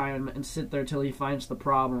stop time and sit there till he finds the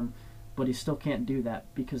problem, but he still can't do that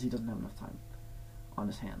because he doesn't have enough time on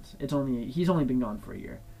his hands. He's only been gone for a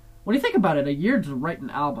year. When you think about it, a year to write an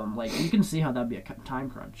album, like, you can see how that'd be a time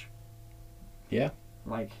crunch. Yeah,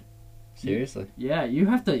 Like, seriously. yeah, you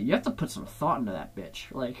have to put some thought into that bitch.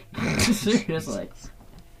 Like, seriously.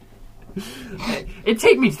 It'd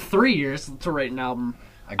take me 3 years to write an album.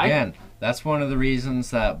 Again, that's one of the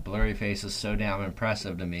reasons that Blurryface is so damn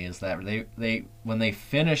impressive to me, is that they when they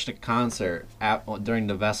finished a concert during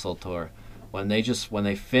the Vessel tour, when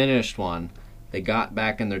they finished one, they got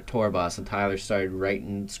back in their tour bus and Tyler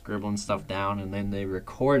started scribbling stuff down, and then they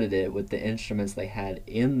recorded it with the instruments they had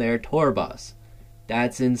in their tour bus.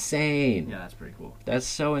 That's insane. Yeah, that's pretty cool. That's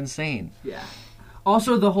so insane. Yeah.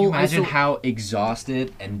 Also, the whole... Imagine how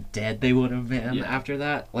exhausted and dead they would have been after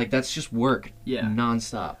that. Like, that's just work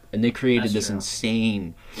nonstop. And they created That's this true.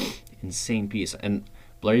 insane piece. And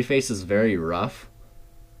Blurryface is very rough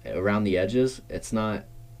around the edges. It's not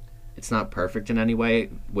perfect in any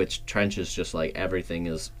way, which Trench is just like everything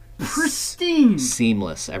is pristine,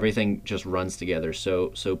 seamless. Everything just runs together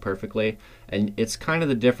so perfectly. And it's kind of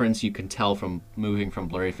the difference you can tell from moving from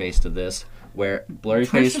Blurryface to this, where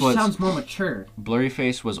Blurryface sounds more mature.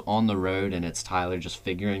 Blurryface was on the road, and it's Tyler just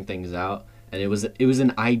figuring things out. And it was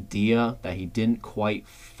an idea that he didn't quite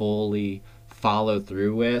fully follow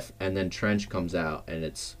through with, and then Trench comes out, and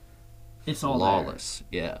it's all flawless.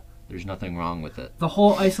 Yeah, there's nothing wrong with it. The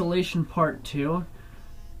whole isolation part too.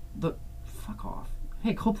 Fuck off.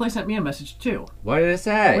 Hey, Coldplay sent me a message too. What did it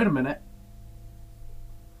say? Wait a minute.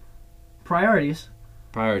 Priorities.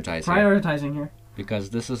 Prioritizing here. Because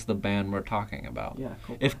this is the band we're talking about. Yeah,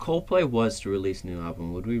 Coldplay. If Coldplay was to release a new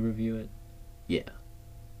album, would we review it? Yeah.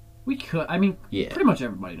 We could. I mean, Yeah. pretty much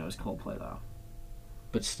everybody knows Coldplay, though.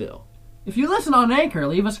 But still. If you listen on Anchor,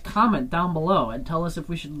 leave us a comment down below and tell us if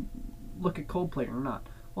we should look at Coldplay or not.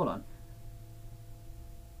 Hold on.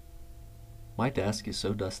 My desk is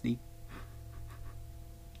so dusty.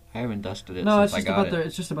 I haven't dusted it No, since it's I just got about it.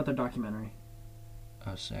 it's just about their documentary.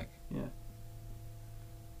 Oh, sick.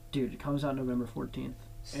 Dude, it comes out November 14th.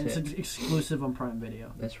 And it's Sick. exclusive on Prime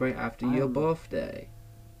Video. That's right after your birthday.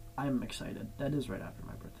 I'm excited. That is right after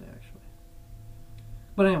my birthday, actually.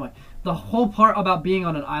 But anyway, the whole part about being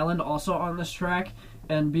on an island also on this track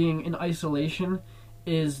and being in isolation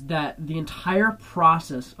is that the entire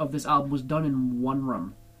process of this album was done in one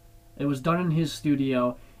room. It was done in his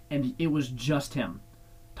studio, and it was just him.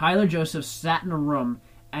 Tyler Joseph sat in a room,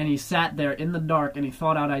 and he sat there in the dark, and he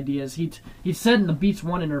thought out ideas. He said in the Beats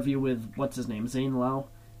One interview with, what's his name, Zane Lowe?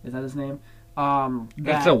 Is that his name?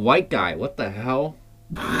 That's a white guy. What the hell?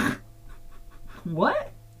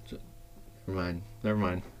 What? Never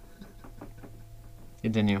mind.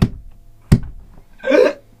 Continue.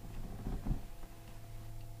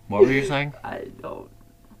 What were you saying? I don't.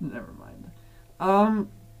 Never mind. I'm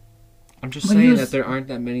just But he saying was- that there aren't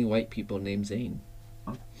that many white people named Zayn.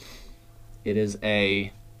 Oh. It is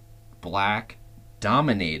a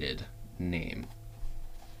black-dominated name.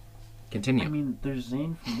 Continue. I mean, there's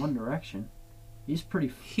Zayn from One Direction. He's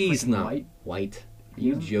pretty. He's freaking not white. white. Are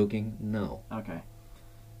you Yeah. joking? No. Okay.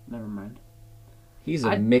 Never mind. He's a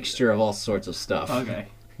I- mixture of all sorts of stuff. Okay.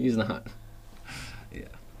 He's not. Yeah.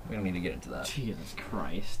 We don't need to get into that. Jesus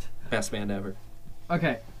Christ. Best band ever.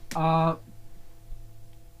 Okay.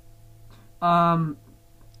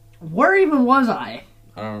 Where even was I?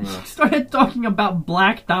 I don't know. Started talking about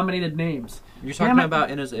black-dominated names. You're Damn talking it.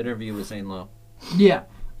 about in his interview with Zane Lowe. Yeah.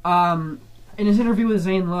 In his interview with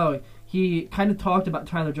Zane Lowe, he kind of talked about,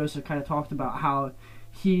 Tyler Joseph kind of talked about how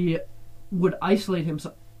he would isolate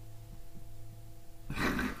himself.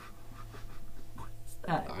 What's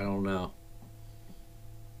that? I don't know.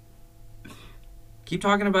 Keep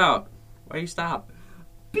talking about. Why do you stop?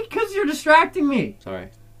 Because you're distracting me. Sorry.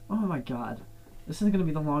 Oh my god. This is going to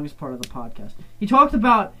be the longest part of the podcast. He talked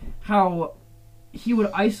about how he would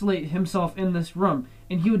isolate himself in this room,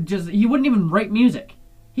 and he wouldn't even write music.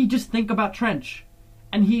 He'd just think about Trench.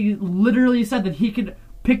 And he literally said that he could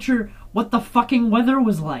picture what the fucking weather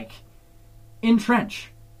was like in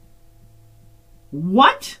Trench.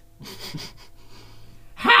 What?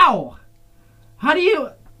 How? How do you...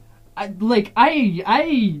 I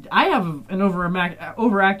have an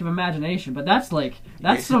overactive imagination, but that's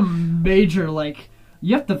some major,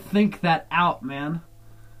 you have to think that out, man.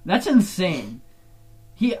 That's insane.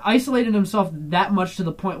 He isolated himself that much to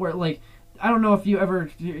the point where, I don't know if you ever,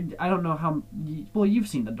 I don't know how, well, you've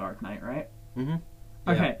seen The Dark Knight, right? Mm-hmm.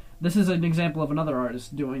 Okay, this is an example of another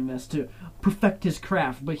artist doing this to perfect his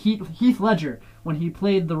craft, but Heath Ledger, when he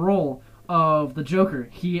played the role of the Joker,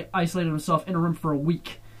 he isolated himself in a room for a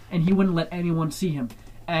week. And he wouldn't let anyone see him.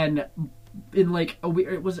 And in a week,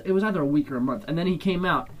 it was either a week or a month. And then he came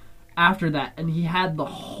out after that, and he had the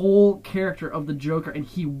whole character of the Joker, and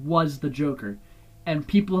he was the Joker. And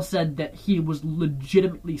people said that he was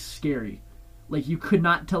legitimately scary. You could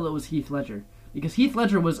not tell it was Heath Ledger. Because Heath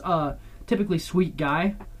Ledger was a typically sweet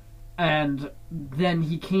guy, and then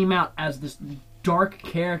he came out as this dark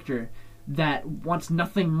character that wants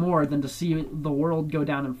nothing more than to see the world go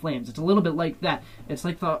down in flames. It's a little bit like that. It's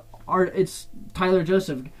like it's Tyler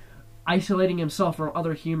Joseph isolating himself from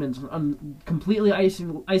other humans, completely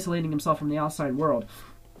isolating himself from the outside world,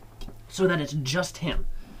 so that it's just him.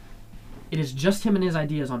 It is just him and his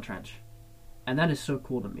ideas on Trench. And that is so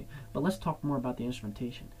cool to me. But let's talk more about the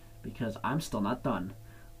instrumentation, because I'm still not done.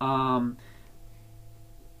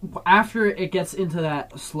 After it gets into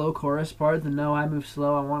that slow chorus part, the "No, I move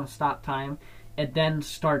slow, I want to stop time," it then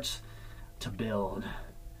starts to build.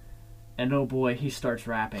 And oh boy, he starts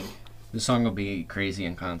rapping. The song will be crazy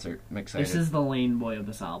in concert. I'm excited. This is the lane boy of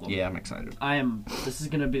this album. Yeah, I'm excited. This is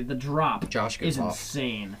going to be, the drop Josh goes is off.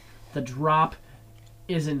 insane. The drop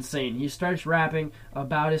is insane. He starts rapping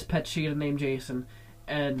about his pet cheetah named Jason,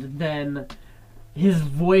 and then his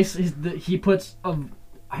voice, he puts a...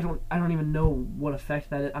 I don't even know what effect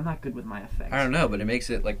that is. I'm not good with my effects. I don't know, but it makes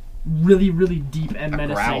it like Really, really deep and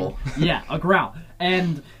menacing. growl. Yeah, a growl.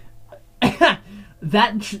 And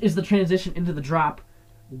that is the transition into the drop,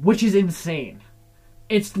 which is insane.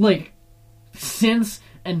 It's like synths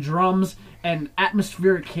and drums and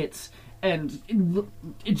atmospheric hits, and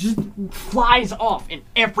it just flies off in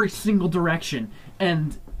every single direction,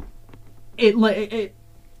 and it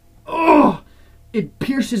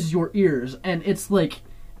pierces your ears, and it's like,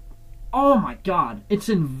 oh my god, it's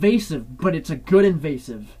invasive, but it's a good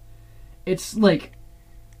invasive. It's like,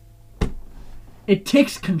 it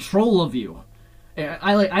takes control of you.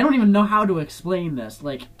 I don't even know how to explain this,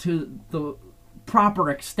 like, to the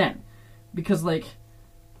proper extent, because, like,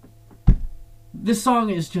 this song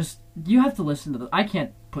is just, you have to listen to the, I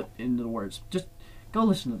can't put into the words, just go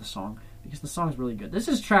listen to the song, because the song is really good. This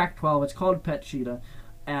is track 12, it's called Pet Cheetah,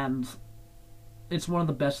 and it's one of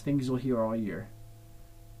the best things you'll hear all year.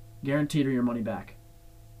 Guaranteed, or your money back.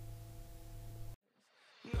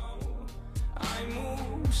 I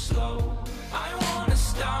move slow. I wanna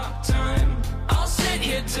stop time. I'll sit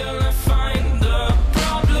here till I find the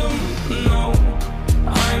problem. No,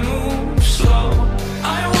 I move slow.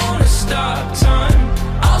 I wanna stop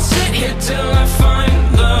time. I'll sit here till I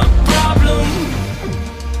find the problem.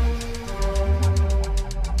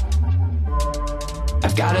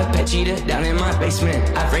 I've got a pet cheetah down in my basement.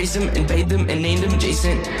 I've raised him and bathed him and named him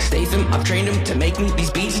Jason Statham. I've trained him to make me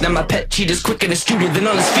these beats. Now my pet cheetah's quicker and astuter than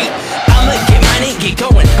on his feet. I'ma get mine and get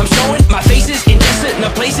going. I'm showing my faces in decent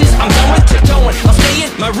places. I'm done with tiptoeing. I'll stay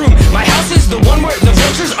in my room. My house is the one where the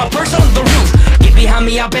vultures are perched on the roof. Get behind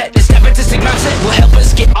me, I'll bet this nepotistic mindset will help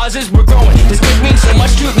us get ours as we're growing. This could mean so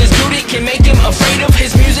much to this dude, it can make him afraid of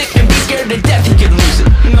his music and be scared to death he could lose it.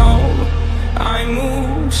 No, I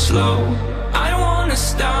move slow. I wanna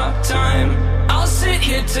stop time. I'll sit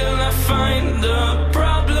here till I find the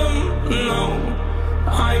problem. No,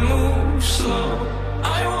 I move slow.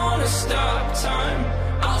 I wanna stop time.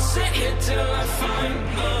 I'll sit here till I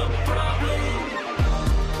find the problem.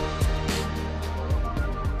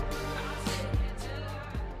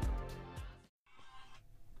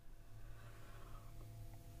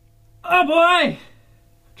 Oh boy!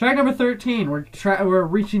 Track number 13. We're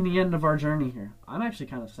reaching the end of our journey here. I'm actually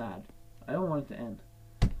kind of sad. I don't want it to end.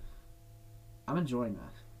 I'm enjoying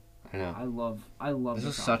that. I know. I love This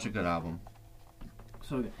is album. such a good album.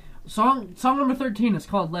 So good. Song number 13 is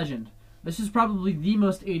called Legend. This is probably the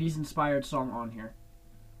most 80s inspired song on here.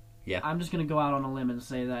 Yeah. I'm just gonna go out on a limb and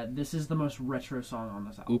say that this is the most retro song on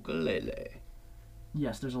this album. Ukulele.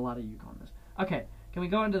 Yes, there's a lot of uke on this. Okay, can we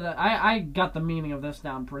go into the... I got the meaning of this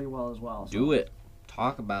down pretty well as well. So. Do it.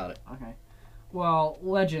 Talk about it. Okay. Well,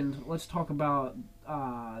 Legend, let's talk about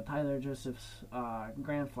Tyler Joseph's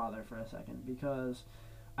grandfather for a second, because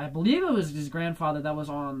I believe it was his grandfather that was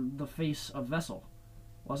on the face of Vessel,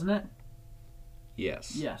 wasn't it?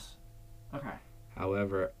 Yes. Yes. Okay.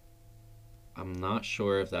 However, I'm not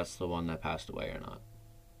sure if that's the one that passed away or not.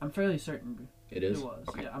 I'm fairly certain It is? it was.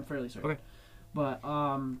 Okay. Yeah, I'm fairly certain. Okay. But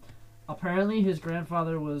apparently his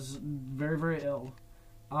grandfather was very, very ill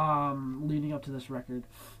leading up to this record.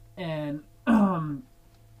 And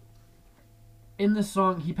in this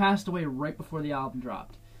song, he passed away right before the album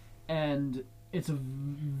dropped. And it's a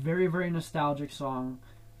very, very nostalgic song.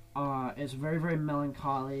 It's very, very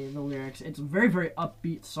melancholy, the lyrics. It's a very, very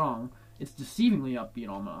upbeat song. It's deceivingly upbeat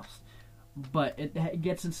almost. But it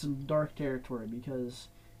gets in some dark territory because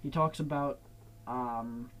he talks about...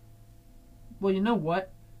 well, you know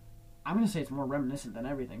what? I'm going to say it's more reminiscent than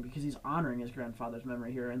everything because he's honoring his grandfather's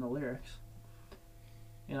memory here in the lyrics.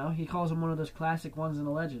 You know, he calls him one of those classic ones in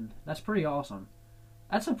the legend. That's pretty awesome.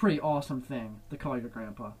 That's a pretty awesome thing to call your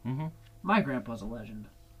grandpa. Mm-hmm. My grandpa's a legend,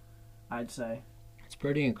 I'd say. It's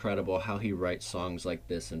pretty incredible how he writes songs like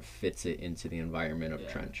this and fits it into the environment of Yeah.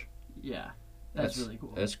 Trench. Yeah. That's really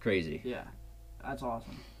cool. That's crazy. Yeah, that's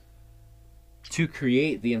awesome. To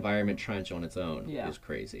create the environment trench on its own Yeah. is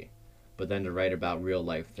crazy, but then to write about real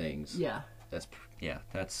life things, Yeah. that's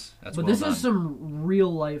But well this done. is some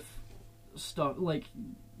real life stuff, like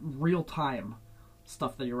real time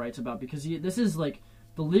stuff that he writes about, because this is like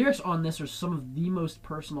the lyrics on this are some of the most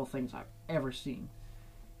personal things I've ever seen.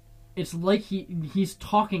 It's like he's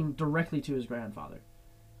talking directly to his grandfather.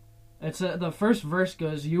 It's the first verse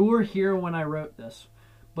goes, "You were here when I wrote this,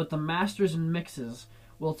 but the masters and mixes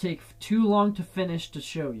will take too long to finish to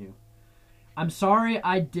show you. I'm sorry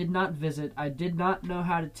I did not visit. I did not know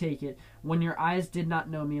how to take it when your eyes did not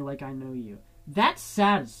know me like I know you." That's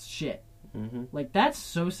sad as shit. Mm-hmm. Like, that's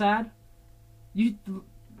so sad. He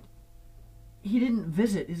didn't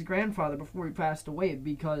visit his grandfather before he passed away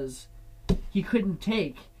because he couldn't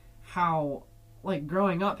take how, like,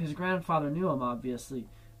 growing up, his grandfather knew him, obviously,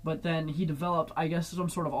 but then he developed, I guess, some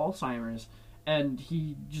sort of Alzheimer's, and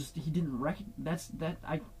he didn't recognize that.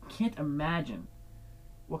 I can't imagine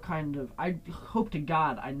what kind of, I hope to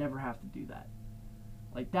God I never have to do that.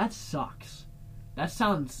 Like, that sucks. That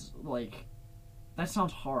sounds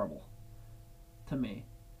horrible to me.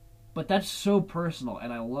 But that's so personal,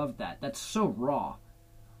 and I love that. That's so raw.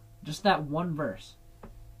 Just that one verse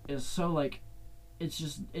is so, like,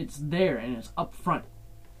 it's there, and it's up front,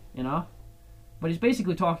 you know? But he's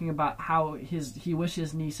basically talking about how he wished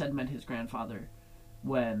his niece had met his grandfather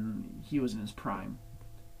when he was in his prime,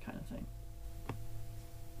 kind of thing.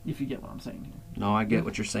 If you get what I'm saying here. No, I get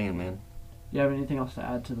what you're saying, man. You have anything else to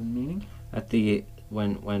add to the meaning? At the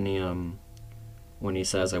when he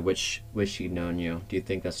says, "I wish she'd known you," do you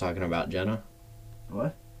think that's talking about Jenna?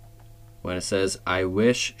 What? When it says, "I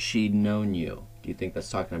wish she'd known you," do you think that's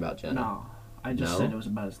talking about Jenna? No. I just No? said it was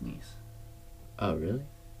about his niece. Oh, really?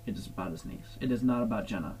 It is about his niece. It is not about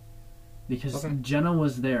Jenna. Because Okay. Jenna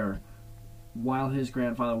was there while his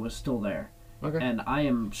grandfather was still there. Okay. And I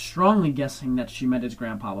am strongly guessing that she met his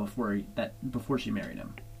grandpa before she married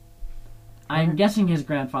him. I'm guessing his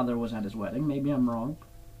grandfather was at his wedding. Maybe I'm wrong.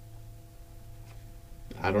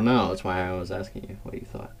 I don't know. That's why I was asking you what you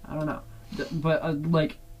thought. I don't know. But,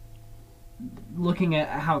 like, looking at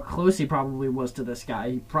how close he probably was to this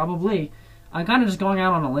guy, I'm kind of just going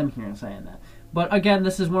out on a limb here and saying that. But again,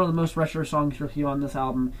 this is one of the most retro songs you'll hear on this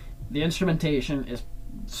album. The instrumentation is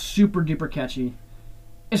super duper catchy.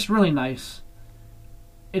 It's really nice.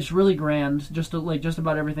 It's really grand, just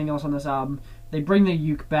about everything else on this album. They bring the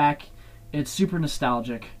uke back. It's super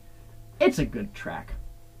nostalgic. It's a good track.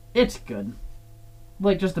 It's good.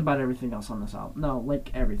 Like just about everything else on this album. No,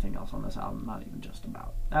 like everything else on this album, not even just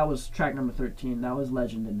about. That was track number 13. That was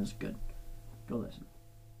Legend and is good. Go listen.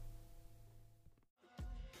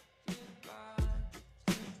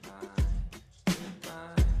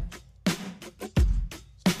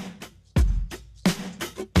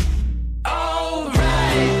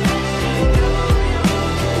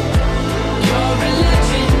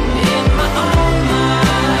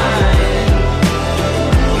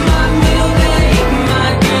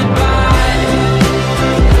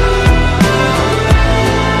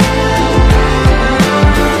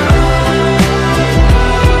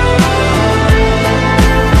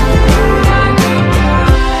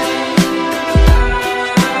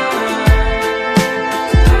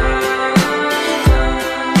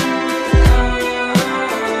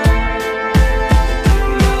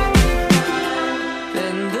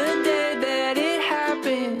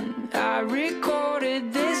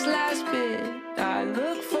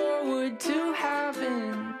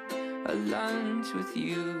 With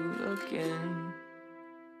you again.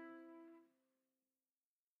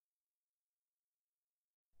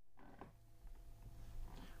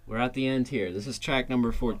 We're at the end here. This is track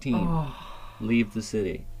number 14, Oh, "Leave the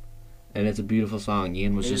City," and it's a beautiful song.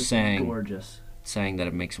 Ian was it just is saying gorgeous. that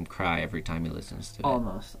it makes him cry every time he listens to it.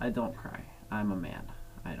 Almost. I don't cry. I'm a man.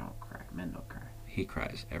 I don't cry. Men don't cry. He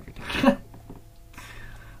cries every time.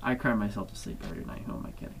 I cry myself to sleep every night. Who am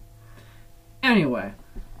I kidding? Anyway,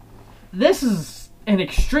 this is an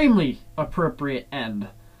extremely appropriate end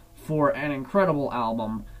for an incredible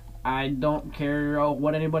album. I don't care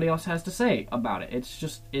what anybody else has to say about it.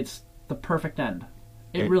 It's the perfect end.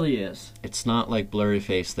 It really is. It's not like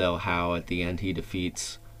Blurryface, though, how at the end he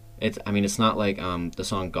defeats... It's not like the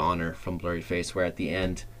song Goner from Blurryface, where at the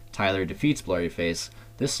end Tyler defeats Blurryface.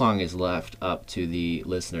 This song is left up to the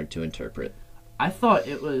listener to interpret. I thought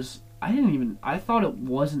it wasn't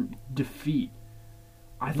defeat.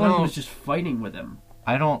 I thought he was just fighting with him.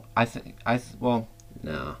 No.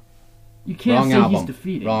 You can't Wrong say album. he's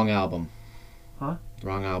defeating. Wrong album. Huh?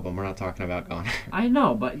 Wrong album. We're not talking about Goner. I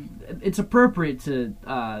know, but it's appropriate to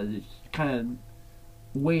kind of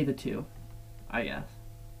weigh the two. I guess.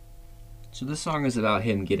 So this song is about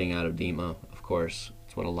him getting out of Dima, of course.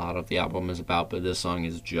 It's what a lot of the album is about, but this song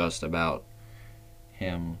is just about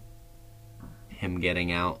him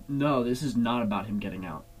getting out. No, this is not about him getting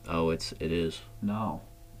out. Oh, it is. No.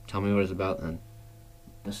 Tell me what it's about then.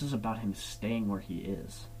 This is about him staying where he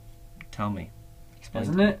is. Tell me. Explain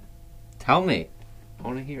Isn't to me. it? Tell me. I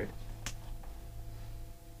want to hear it.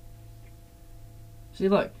 See,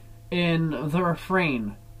 look. In the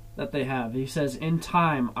refrain that they have, he says, "In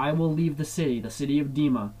time, I will leave the city of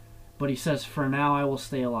Dima." But he says, "For now, I will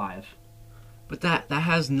stay alive." But that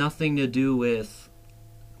has nothing to do with...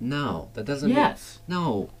 No, that doesn't... Yes.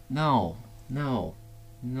 No.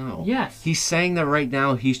 Yes. He's saying that right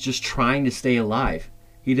now he's just trying to stay alive.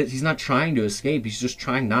 He's not trying to escape. He's just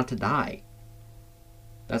trying not to die.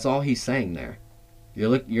 That's all he's saying there.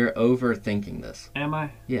 You're overthinking this. Am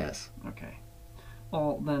I? Yes. Okay.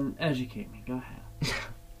 Well, then educate me. Go ahead.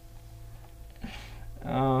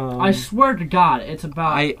 I swear to God, it's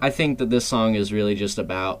about... I think that this song is really just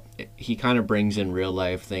about... He kind of brings in real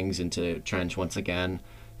life things into Trench once again.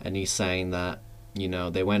 And he's saying that, you know,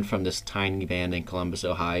 they went from this tiny band in Columbus,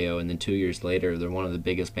 Ohio, and then 2 years later, they're one of the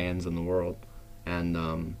biggest bands in the world.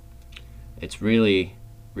 And it's really,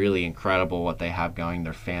 really incredible what they have going,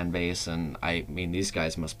 their fan base. And, I mean, these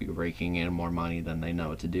guys must be raking in more money than they know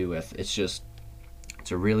what to do with. It's just...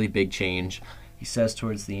 It's a really big change. He says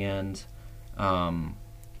towards the end...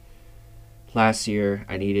 last year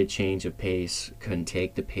I needed change of pace, couldn't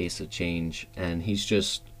take the pace of change, and he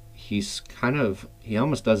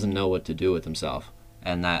almost doesn't know what to do with himself,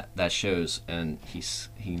 and that shows. And he's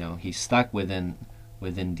stuck within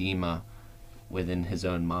Dima, within his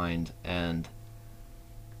own mind, and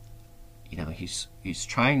he's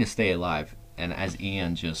trying to stay alive. And as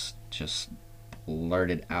Ian just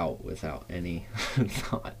blurted out without any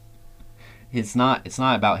thought. It's not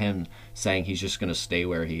about him saying he's just going to stay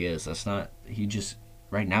where he is. That's not.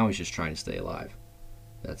 Right now he's just trying to stay alive.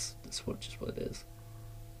 That's what it is.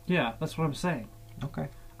 Yeah, that's what I'm saying. Okay.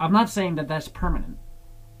 I'm not saying that that's permanent.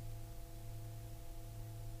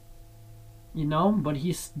 But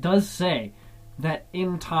he does say that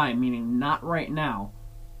in time, meaning not right now,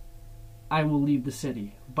 I will leave the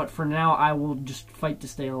city. But for now, I will just fight to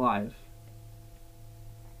stay alive.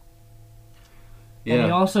 Yeah. And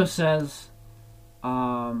he also says...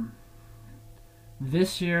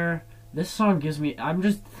 this song gives me... I'm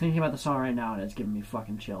just thinking about the song right now and it's giving me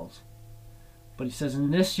fucking chills. But he says,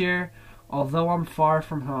 "In this year, although I'm far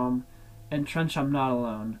from home, and Trench I'm not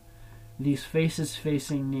alone, these faces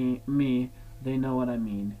facing me, they know what I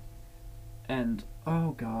mean." And,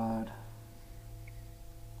 oh God.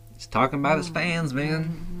 He's talking about his fans,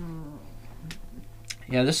 man.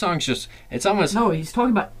 Yeah, this song's just... It's almost... No, he's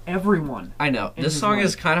talking about everyone. I know. in This his song life.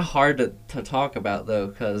 is kind of hard to talk about, though,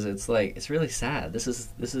 because it's like... It's really sad. This is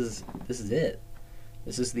it.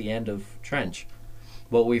 This is the end of Trench.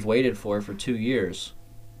 What we've waited for 2 years.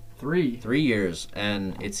 3. 3 years,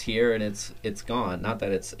 and it's here, and it's gone. Not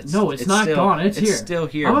that it's No, it's not still, gone. It's here. It's still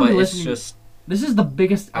here, I'm gonna but be it's listening- just... This is the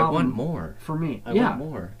biggest I album want more. for me. I yeah, want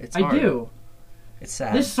more. It's I hard. do. It's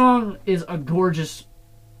sad. This song is a gorgeous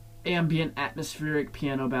ambient, atmospheric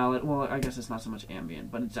piano ballad. Well, I guess it's not so much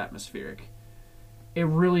ambient, but it's atmospheric. It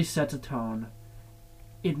really sets a tone.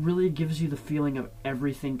 It really gives you the feeling of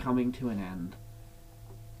everything coming to an end.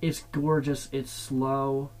 It's gorgeous. It's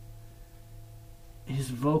slow.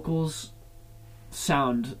 His vocals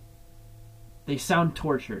sound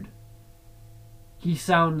tortured. He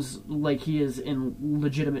sounds like he is in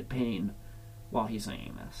legitimate pain while he's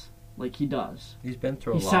singing this. Like he does. He's been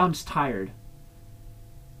through a He lot. sounds tired.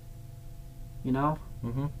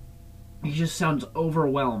 Mm-hmm. He just sounds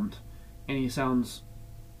overwhelmed, and he sounds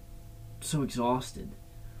so exhausted.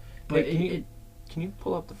 But Hey, can you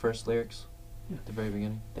pull up the first lyrics Yeah. at the very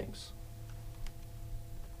beginning? Thanks.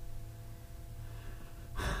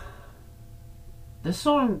 This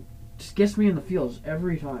song just gets me in the feels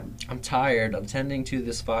every time. I'm tired of tending to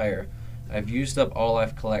this fire. I've used up all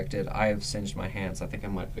I've collected. I have singed my hands. I think I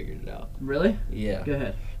might have figured it out. Really? Yeah. Go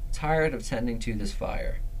ahead. Tired of tending to this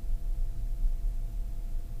fire.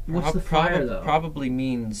 What's the fire, though? Probably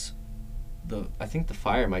means I think the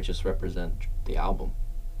fire might just represent the album.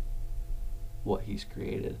 What he's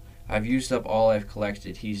created. I've used up all I've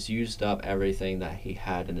collected. He's used up everything that he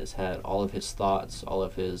had in his head. All of his thoughts, all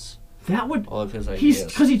of his ideas.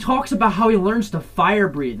 Because he talks about how he learns to fire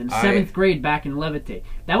breathe in 7th grade back in Levitate.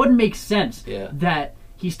 That would make sense. Yeah. That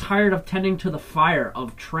he's tired of tending to the fire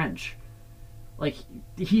of Trench. Like,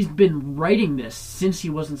 he's been writing this since he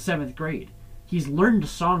was in 7th grade. He's learned to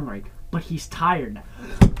songwrite, but he's tired.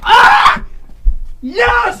 Ah!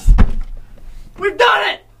 Yes! We've done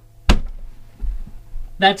it!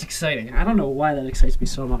 That's exciting. I don't know why that excites me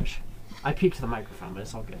so much. I peeked the microphone, but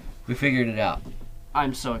it's all good. We figured it out.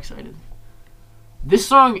 I'm so excited. This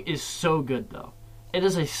song is so good, though. It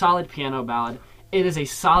is a solid piano ballad. It is a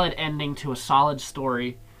solid ending to a solid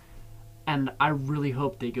story. And I really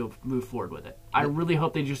hope they move forward with it. I really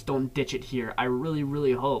hope they just don't ditch it here. I really,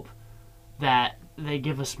 really hope that they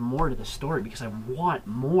give us more to the story, because I want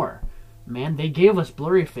more. Man, they gave us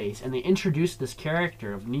Blurryface, and they introduced this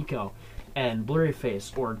character of Nico and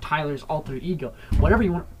Blurryface, or Tyler's alter ego, whatever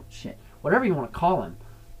you want to call him.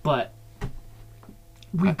 But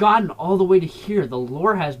we've gotten all the way to here. The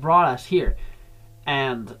lore has brought us here,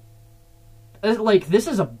 and this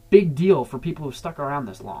is a big deal for people who've stuck around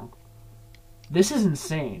this long. This is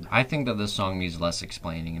insane. I think that this song needs less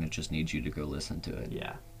explaining, and it just needs you to go listen to it.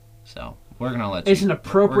 Yeah. So we're gonna let you. It's an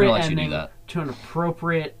appropriate let you do ending that. to an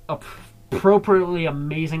appropriately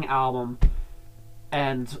amazing album,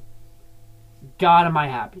 and God, am I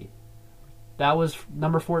happy. That was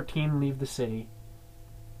number 14, Leave the City.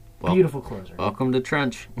 Well, Beautiful closer. Welcome to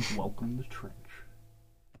Trench. Welcome to Trench.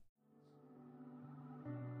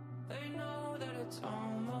 They know that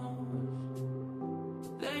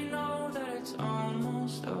it's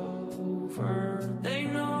almost over. They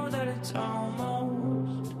know that it's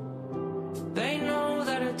almost. They know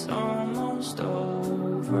that it's almost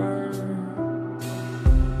over.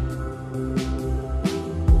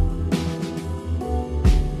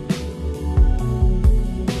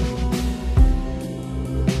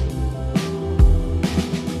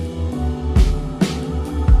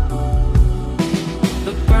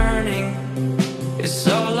 The burning is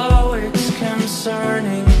so low, it's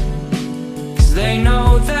concerning. 'Cause they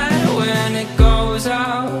know that when it goes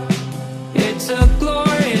out, it's a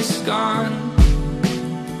glorious gone.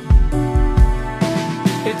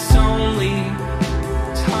 It's only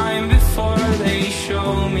time before they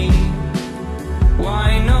show me why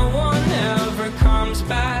no one ever comes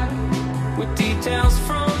back with details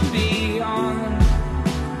from beyond.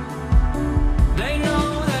 They know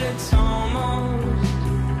that it's almost.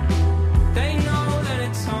 They know that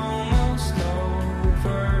it's almost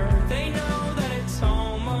over. They know that it's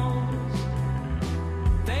almost.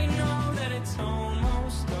 They know that it's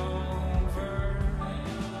almost over.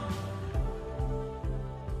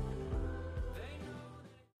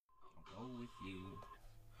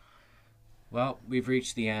 Well, we've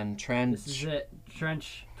reached the end. Trench. This is it.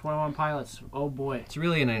 Trench, 21 Pilots. Oh boy. It's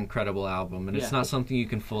really an incredible album, and it's Yeah. not something you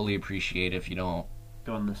can fully appreciate if you don't.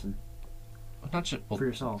 Go and listen Not just for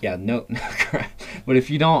yourself. Yeah, no, correct. But if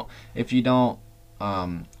you don't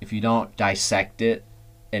dissect it,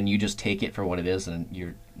 and you just take it for what it is, then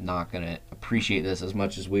you're not gonna appreciate this as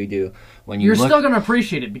much as we do. When You're look, still going to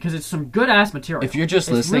appreciate it because it's some good ass material. if you're just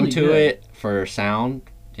It's listening really to good. it for sound,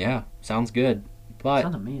 yeah, sounds good. But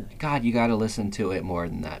Sounds amazing. God, you got to listen to it more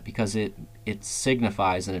than that, because it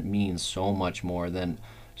signifies and it means so much more than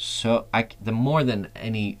more than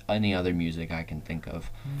any other music I can think of.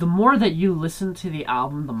 The more that you listen to the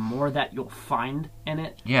album, the more that you'll find in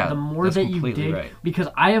it. Yeah, The more that's that you completely dig. right. Because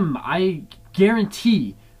I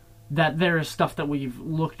guarantee that there is stuff that we've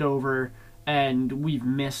looked over and we've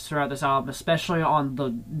missed throughout this album, especially on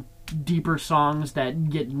the deeper songs that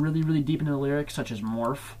get really, really deep into the lyrics, such as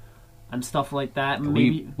Morph and stuff like that.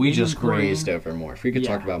 We maybe just including- grazed over Morph. We could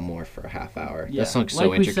talk Yeah. about Morph for a half hour. Yeah. That song's so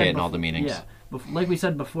Like we said intricate in all the bef- meanings. Yeah. Like we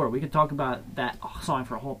said before, we could talk about that song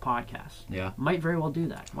for a whole podcast. Yeah. Might very well do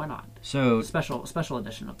that. Why not? So Special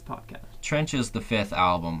edition of the podcast. Trench is the 5th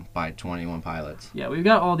album by 21 Pilots. Yeah, we've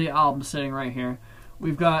got all the albums sitting right here.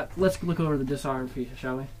 We've got. Let's look over the discography,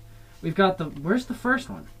 shall we? We've got the. Where's the first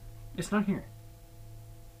one? It's not here.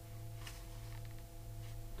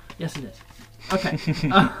 Yes, it is. Okay.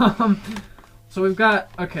 So we've got.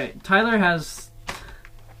 Okay, Tyler here's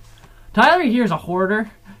a hoarder,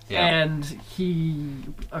 Yeah. and he's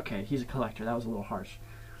a collector. That was a little harsh,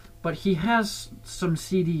 but he has some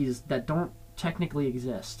CDs that don't technically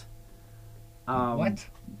exist. What?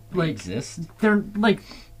 They like- exist? They're like.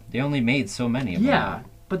 They only made so many of Yeah, them.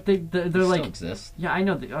 but they're They like still exist. yeah, I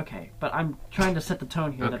know okay, but I'm trying to set the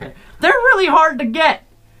tone here that Okay. they're really hard to get,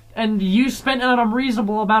 and you spent an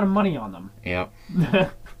unreasonable amount of money on them. Yep.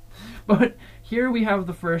 But here we have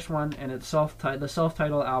the first one, and it's the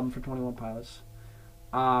self-titled album for 21 Pilots,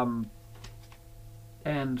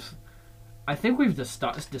 and I think we've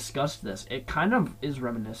discussed this. It kind of is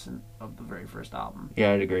reminiscent of the very first album,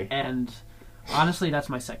 Yeah, I'd agree. and honestly, that's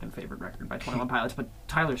my second favorite record by 21 Pilots. But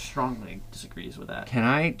Tyler strongly disagrees with that. Can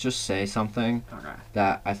I just say something Okay.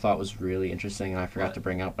 that I thought was really interesting and I forgot What? to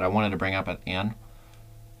bring up, but I wanted to bring up at the end?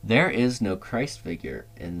 There is no Christ figure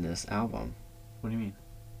in this album. What do you mean?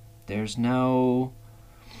 There's no...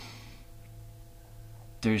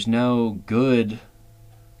 there's no good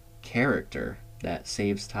character that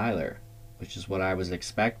saves Tyler, which is what I was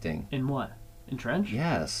expecting. In what? In Trench?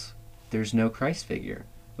 Yes, there's no Christ figure,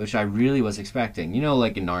 which I really was expecting. You know,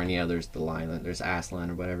 like in Narnia, there's the lion, there's Aslan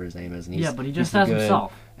or whatever his name is. And Yeah, but he just he's has good.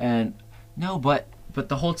 himself. And no, but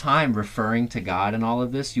the whole time referring to God and all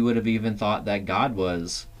of this, you would have even thought that God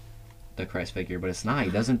was the Christ figure, but it's not.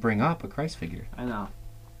 He doesn't bring up a Christ figure. I know.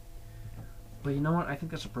 But you know what? I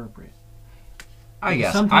think that's appropriate. I Because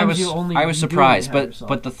guess sometimes I you only was do surprised, have but yourself.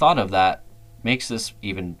 but the thought of that makes this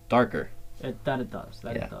even darker. It does.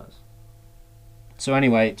 Yeah. It does. So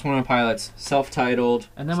anyway, 21 Pilots, self-titled.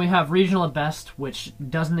 And then we have Regional at Best, which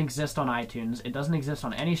doesn't exist on iTunes. It doesn't exist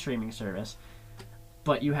on any streaming service,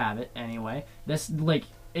 but you have it anyway. This, like,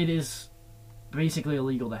 it is basically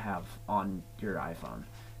illegal to have on your iPhone.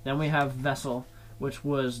 Then we have Vessel, which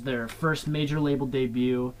was their first major label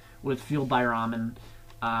debut with Fueled by Ramen.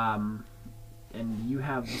 And you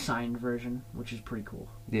have the signed version, which is pretty cool.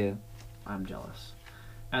 Yeah. I'm jealous.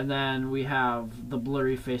 And then we have the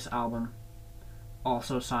Blurry Face album,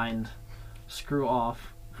 also signed. Screw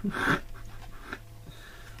Off.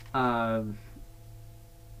 Oh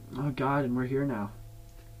God, and we're here now.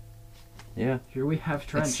 Yeah. Here we have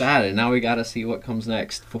Trench. It's sad, and now we gotta see what comes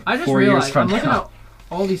next. I just 4 years realized, from I'm looking now. at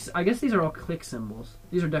all these, I guess these are all click symbols.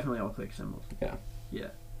 These are definitely all click symbols. Yeah. Yeah.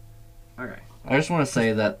 Okay. I just want to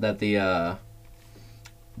say that the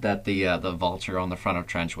vulture on the front of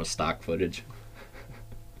Trench was stock footage.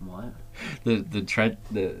 What?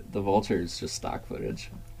 The vulture is just stock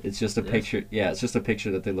footage. It's just a It is? picture. Yeah, it's just a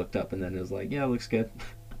picture that they looked up and then it was like, yeah, it looks good.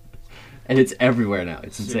 And it's everywhere now.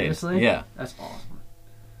 It's insane. Seriously? Yeah. That's awesome.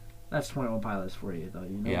 That's 21 Pilots for you, though.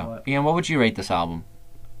 You know Yeah. what? Ian, what would you rate this album?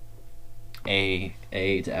 A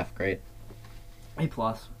to F grade. A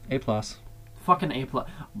plus. A plus. Fucking A plus.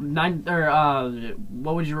 9 or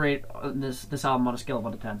what would you rate this album on a scale of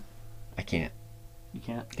 1 to 10? I can't, You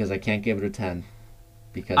can't. because I can't give it a 10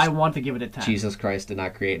 because I want to give it a 10. Jesus Christ did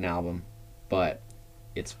not create an album, but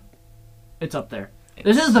it's It's up there.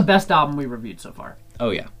 This is the best album we reviewed so far.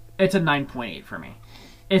 oh yeah. It's a 9.8 for me.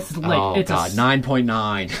 It's like Oh it's god,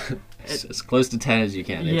 9.9. It's as close to 10 as you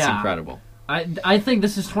can. It's Yeah. incredible. I think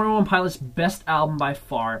this is 21 Pilots' best album by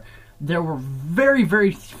far. There were very,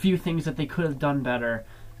 very few things that they could have done better.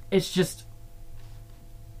 It's just...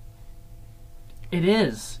 It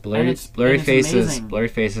is. And Blurry it's Faces. amazing. Blurry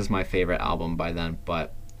Faces is my favorite album by then,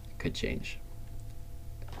 but it could change.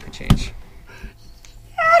 Could change.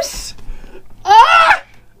 Yes!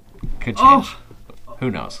 Could change. Oh!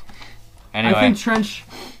 Who knows? Anyway, I think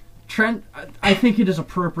Trent, I think it is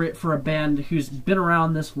appropriate for a band who's been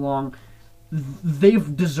around this long.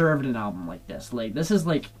 They've deserved an album like this. Like, this is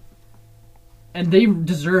like... And they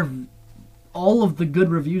deserve all of the good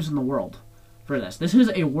reviews in the world for this. This is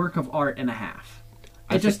a work of art and a half.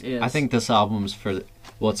 It just is. I think this album's for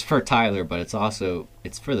it's for Tyler, but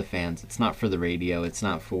it's for the fans. It's not for the radio. It's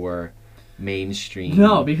not for mainstream.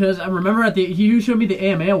 No, because I remember you showed me the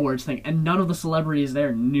AMA Awards thing, and none of the celebrities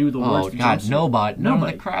there knew the words. Oh for god, Jumpsuit. nobody in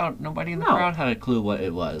Nobody. the crowd. Nobody in the No. crowd had a clue what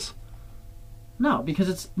it was. No, because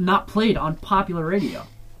it's not played on popular radio.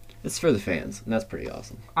 It's for the fans, and that's pretty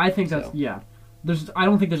awesome. I think that's So. yeah. I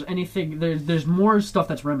don't think there's anything. There's more stuff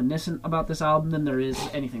that's reminiscent about this album than there is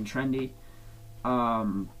anything trendy,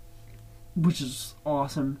 which is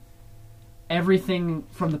awesome. Everything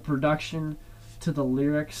from the production to the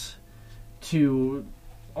lyrics to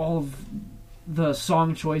all of the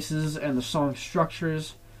song choices and the song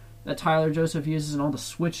structures that Tyler Joseph uses and all the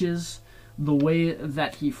switches, the way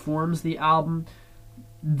that he forms the album.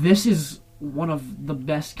 This is one of the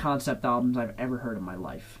best concept albums I've ever heard in my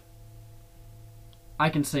life. I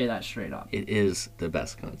can say that straight up. It is the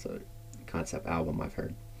best concept album I've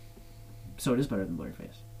heard. So it is better than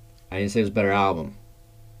Blurryface. I didn't say it was a better album.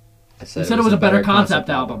 I said, You said it was a better concept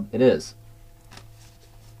album. It is.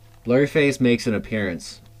 Blurryface makes an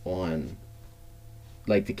appearance on...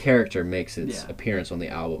 Like, the character makes its Yeah. appearance on the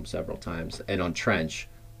album several times. And on Trench,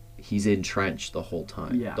 he's in Trench the whole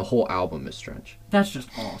time. Yeah. The whole album is Trench. That's just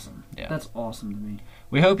awesome. Yeah. That's awesome to me.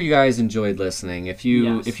 We hope you guys enjoyed listening. If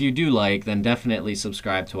you Yes. if you do like, then definitely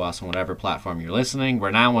subscribe to us on whatever platform you're listening.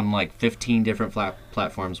 We're now on like 15 different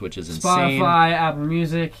platforms, which is insane. Spotify, Apple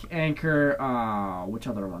Music, Anchor, which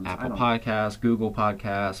other ones? I Apple don't Podcasts, Google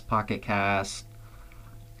Podcasts, Pocket Cast,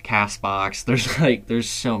 Castbox. There's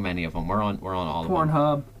so many of them. We're on all of them.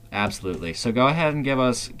 Pornhub. Absolutely. So go ahead and give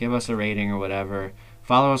us a rating or whatever.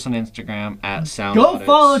 Follow us on Instagram at Sound Go Audits.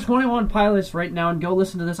 follow 21 Pilots right now and go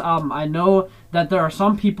listen to this album. I know that there are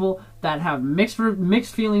some people that have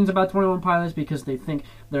mixed feelings about 21 Pilots because they think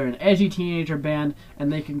they're an edgy teenager band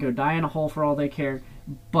and they can go die in a hole for all they care.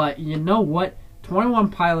 But you know what? 21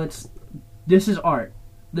 Pilots, this is art.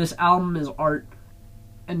 This album is art,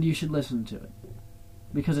 and you should listen to it.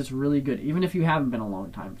 Because it's really good. Even if you haven't been a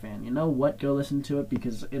long-time fan. You know what? Go listen to it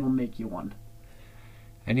because it'll make you want.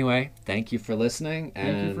 Anyway, thank you for listening.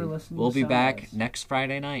 Thank you for listening We'll to be back Soundbites. next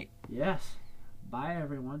Friday night. Yes. Bye,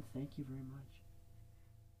 everyone. Thank you very much.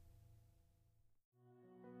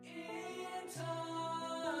 In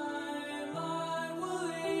time, I will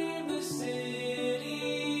leave the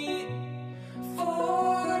city.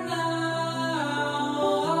 For now,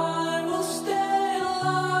 I will stay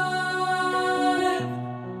alive.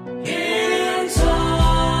 In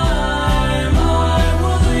time, I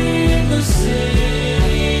will leave the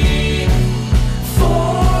city.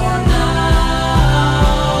 For now,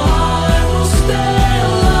 I will stay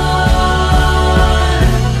alive.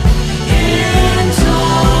 In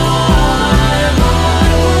time, I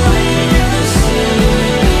will leave the city.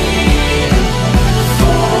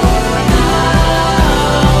 For now,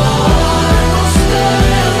 I will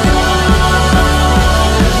stay alive.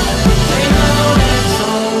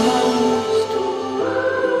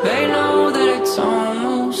 They know that it's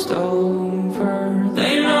almost over.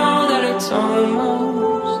 They know that it's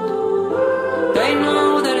almost. They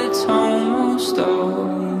know that it's almost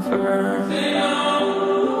over. They know.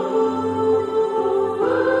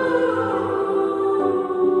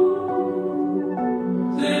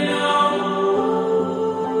 They know.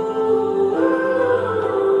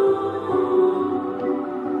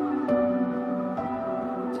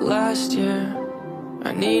 Last year,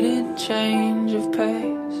 I needed change of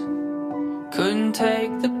pace. Couldn't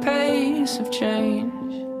take the pace of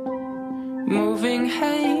change. Moving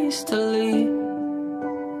hastily.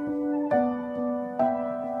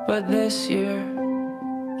 But this year,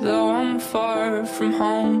 though I'm far from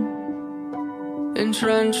home,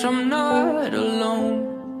 entrenched, I'm not alone.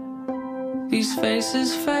 These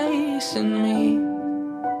faces facing me,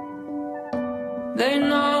 they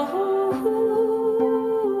know.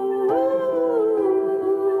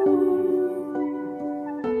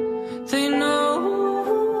 They know.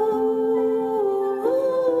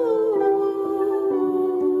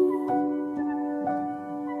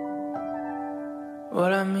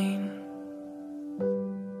 What I mean.